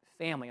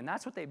family. And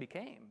that's what they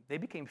became. They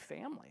became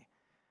family.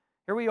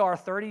 Here we are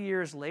 30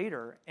 years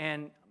later,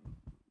 and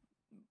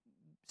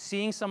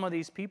seeing some of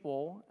these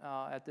people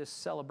at this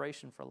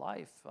celebration for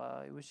life,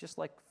 it was just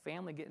like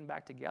family getting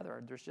back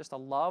together. There's just a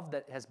love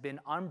that has been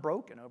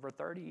unbroken over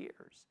 30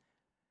 years.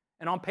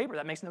 And on paper,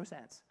 that makes no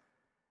sense.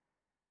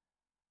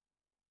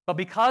 But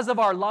because of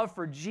our love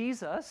for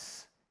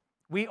Jesus,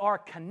 we are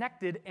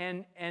connected,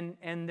 and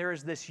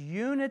there's this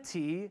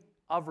unity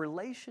of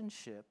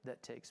relationship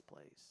that takes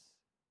place.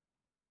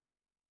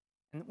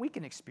 And we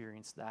can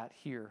experience that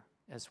here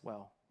as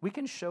well. We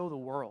can show the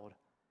world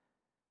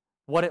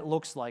what it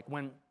looks like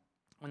when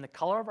the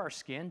color of our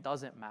skin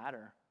doesn't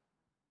matter,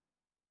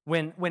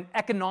 when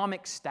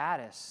economic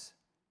status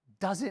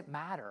doesn't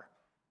matter,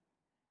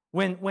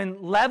 when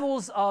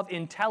levels of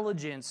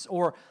intelligence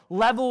or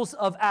levels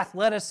of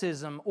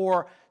athleticism,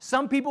 or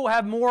some people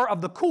have more of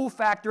the cool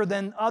factor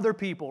than other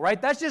people, right?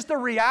 That's just a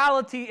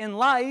reality in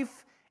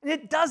life, and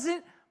it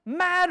doesn't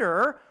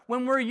matter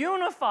when we're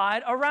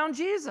unified around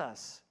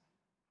Jesus.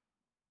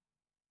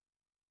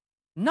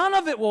 None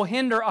of it will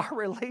hinder our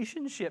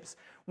relationships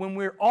when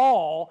we're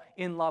all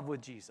in love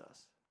with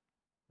Jesus.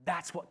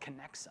 That's what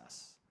connects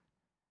us.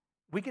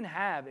 We can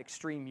have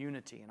extreme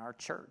unity in our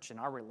church, in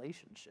our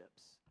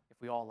relationships,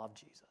 if we all love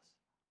Jesus.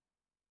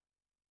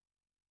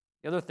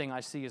 The other thing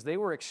I see is they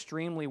were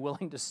extremely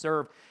willing to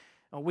serve.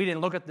 We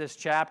didn't look at this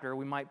chapter.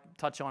 We might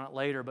touch on it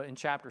later, but in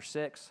chapter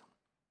 6,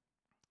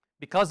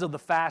 because of the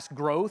fast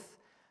growth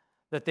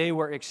that they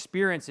were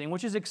experiencing,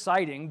 which is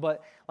exciting,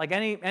 but like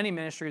any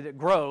ministry that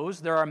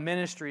grows, there are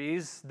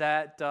ministries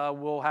that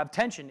will have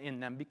tension in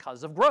them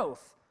because of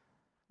growth.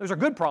 Those are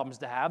good problems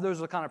to have. Those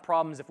are the kind of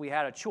problems, if we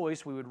had a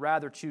choice, we would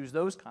rather choose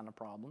those kind of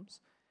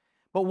problems.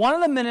 But one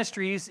of the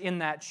ministries in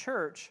that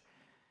church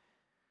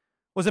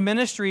was a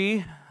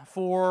ministry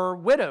for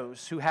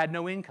widows who had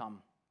no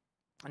income.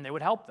 And they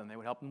would help them. They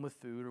would help them with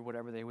food or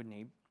whatever they would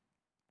need.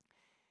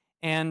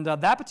 And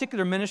that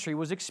particular ministry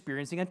was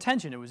experiencing a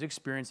tension. It was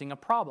experiencing a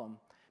problem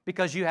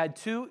because you had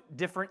two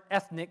different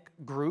ethnic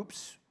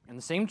groups in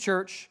the same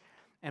church,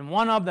 and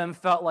one of them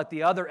felt like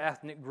the other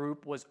ethnic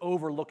group was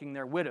overlooking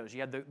their widows. You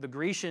had the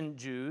Grecian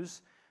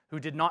Jews who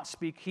did not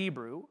speak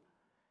Hebrew,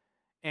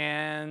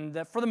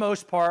 and for the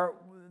most part,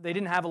 they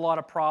didn't have a lot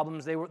of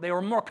problems. They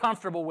were more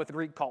comfortable with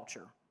Greek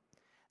culture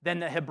than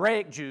the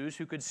Hebraic Jews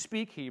who could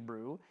speak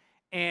Hebrew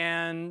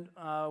and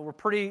were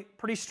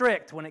pretty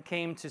strict when it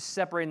came to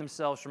separating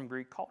themselves from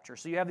Greek culture.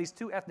 So you have these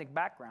two ethnic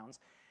backgrounds.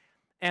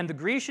 And the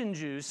Grecian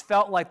Jews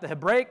felt like the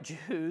Hebraic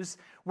Jews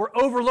were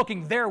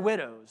overlooking their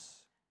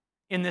widows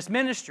in this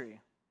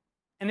ministry.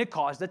 And it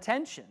caused a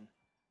tension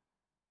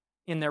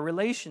in their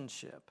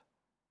relationship.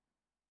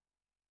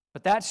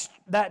 But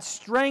that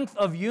strength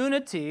of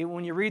unity,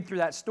 when you read through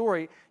that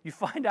story, you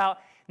find out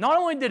not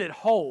only did it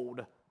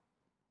hold,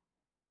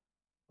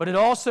 but it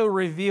also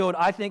revealed,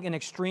 I think, an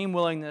extreme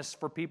willingness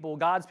for people,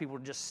 God's people,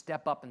 to just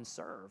step up and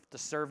to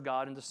serve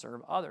God and to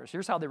serve others.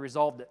 Here's how they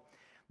resolved it.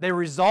 They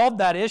resolved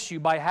that issue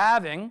by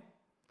having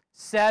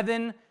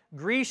 7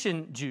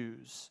 Grecian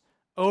Jews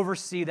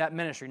oversee that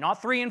ministry.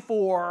 Not 3 and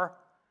 4,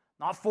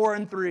 not 4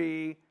 and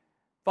 3.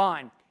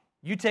 Fine.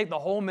 You take the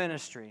whole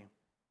ministry.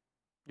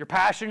 You're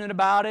passionate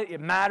about it.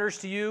 It matters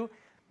to you.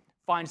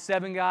 Find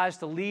 7 guys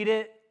to lead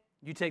it.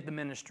 You take the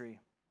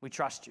ministry. We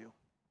trust you.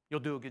 You'll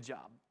do a good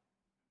job.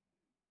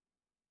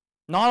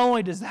 Not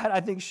only does that, I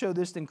think, show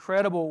this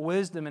incredible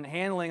wisdom in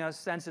handling a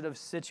sensitive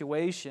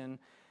situation,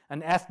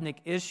 an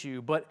ethnic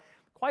issue, but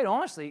quite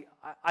honestly,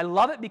 I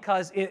love it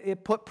because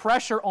it put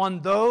pressure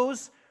on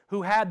those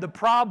who had the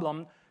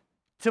problem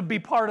to be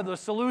part of the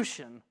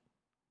solution.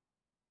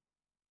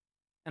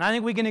 And I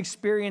think we can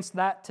experience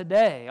that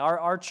today.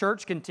 Our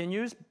church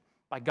continues,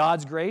 by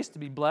God's grace, to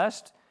be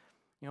blessed,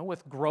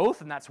 with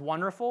growth, and that's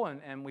wonderful,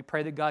 and we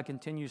pray that God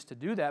continues to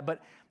do that.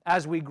 But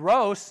as we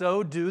grow,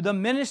 so do the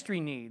ministry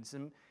needs.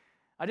 And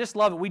I just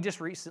love it. We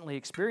just recently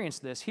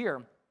experienced this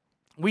here.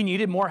 We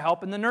needed more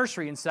help in the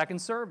nursery in second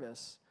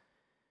service.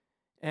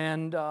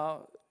 And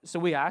so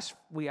we asked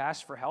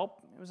for help.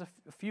 It was a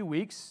few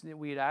weeks that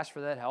we had asked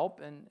for that help,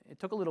 and it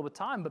took a little bit of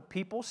time, but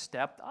people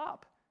stepped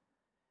up.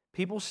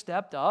 People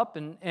stepped up,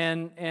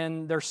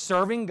 and they're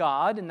serving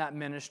God in that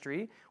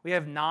ministry. We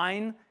have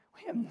nine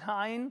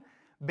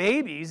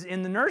babies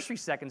in the nursery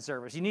second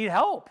service. You need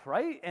help,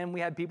 right? And we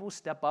had people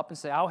step up and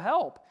say, I'll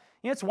help.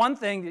 It's one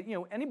thing that,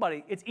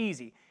 anybody, it's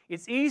easy.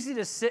 It's easy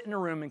to sit in a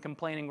room and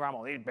complain and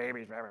grumble, these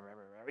babies, blah, blah, blah,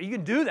 blah. You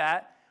can do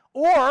that,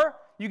 or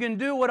you can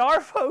do what our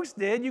folks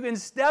did. You can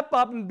step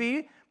up and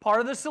be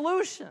part of the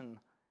solution.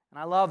 And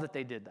I love that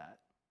they did that.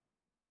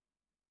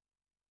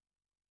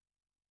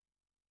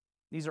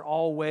 These are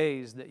all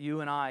ways that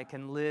you and I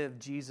can live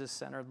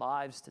Jesus-centered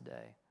lives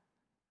today.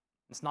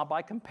 It's not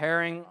by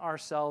comparing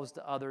ourselves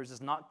to others.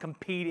 It's not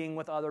competing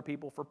with other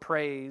people for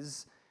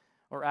praise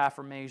or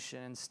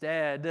affirmation.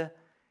 Instead,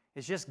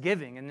 it's just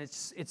giving, and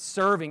it's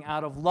serving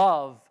out of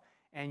love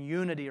and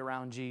unity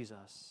around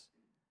Jesus.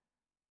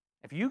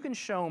 If you can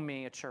show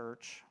me a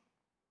church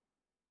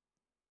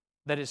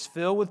that is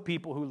filled with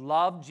people who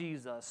love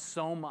Jesus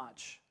so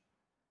much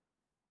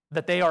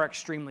that they are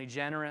extremely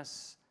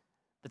generous,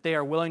 that they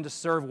are willing to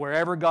serve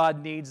wherever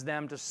God needs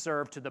them to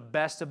serve to the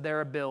best of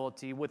their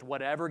ability with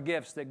whatever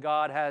gifts that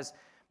God has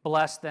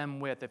blessed them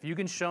with. If you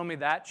can show me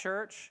that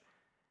church,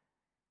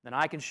 then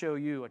I can show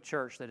you a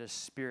church that is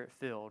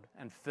Spirit-filled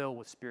and filled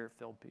with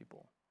Spirit-filled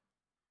people.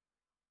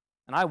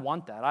 And I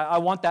want that. I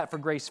want that for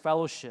Grace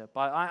Fellowship.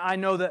 I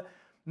know that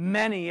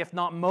many, if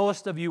not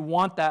most of you,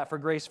 want that for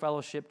Grace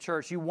Fellowship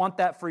Church. You want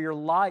that for your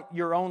life,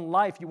 your own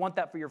life. You want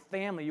that for your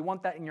family. You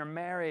want that in your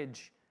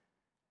marriage.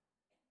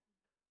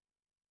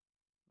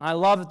 I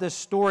love that this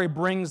story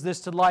brings this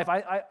to life.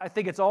 I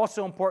think it's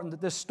also important that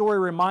this story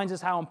reminds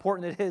us how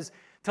important it is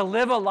to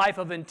live a life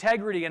of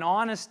integrity and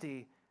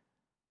honesty.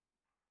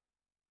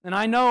 And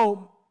I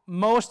know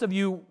most of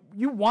you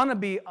want to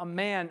be a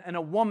man and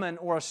a woman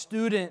or a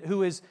student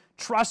who is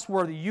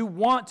trustworthy. You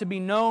want to be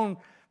known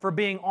for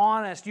being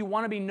honest. You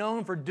want to be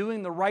known for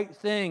doing the right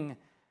thing,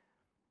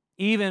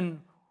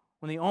 even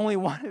when the only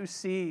one who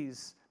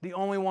sees, the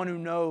only one who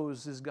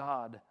knows is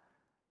God.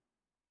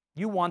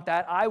 You want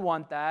that. I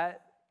want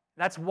that.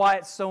 That's why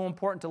it's so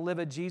important to live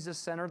a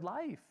Jesus-centered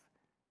life.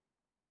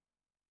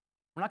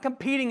 We're not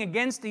competing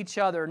against each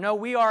other. No,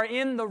 we are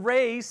in the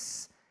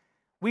race.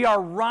 We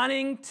are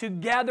running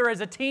together as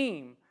a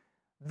team.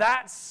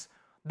 That's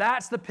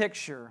the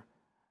picture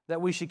that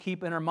we should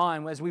keep in our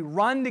mind. As we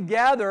run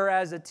together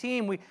as a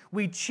team,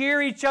 we cheer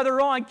each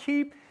other on.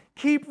 Keep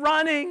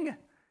running.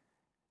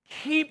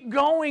 Keep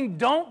going.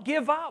 Don't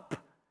give up.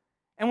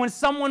 And when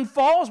someone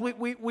falls,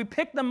 we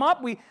pick them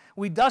up,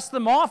 we dust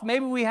them off.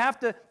 Maybe we have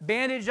to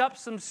bandage up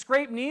some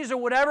scraped knees or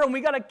whatever, and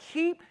we got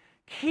to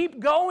keep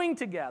going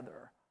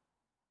together.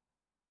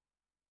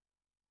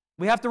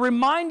 We have to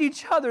remind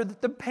each other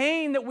that the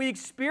pain that we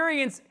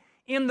experience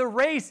in the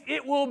race,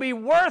 it will be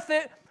worth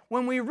it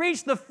when we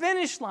reach the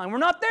finish line. We're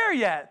not there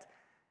yet.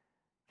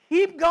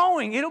 Keep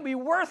going. It'll be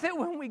worth it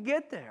when we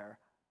get there.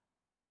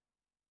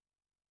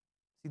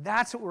 See,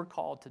 that's what we're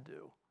called to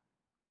do.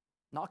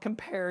 Not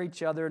compare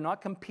each other,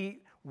 not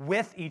compete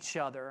with each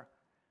other.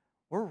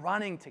 We're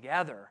running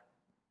together.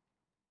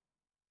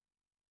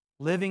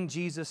 Living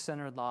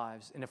Jesus-centered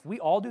lives. And if we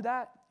all do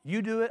that,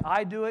 you do it,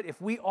 I do it, if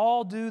we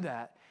all do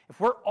that, if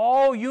we're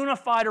all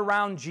unified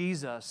around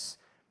Jesus,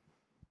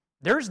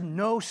 there's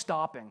no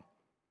stopping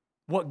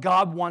what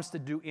God wants to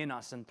do in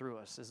us and through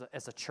us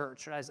as a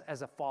church,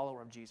 as a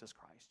follower of Jesus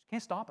Christ. You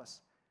can't stop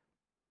us.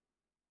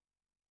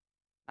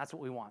 That's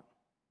what we want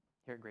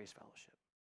here at Grace Fellowship.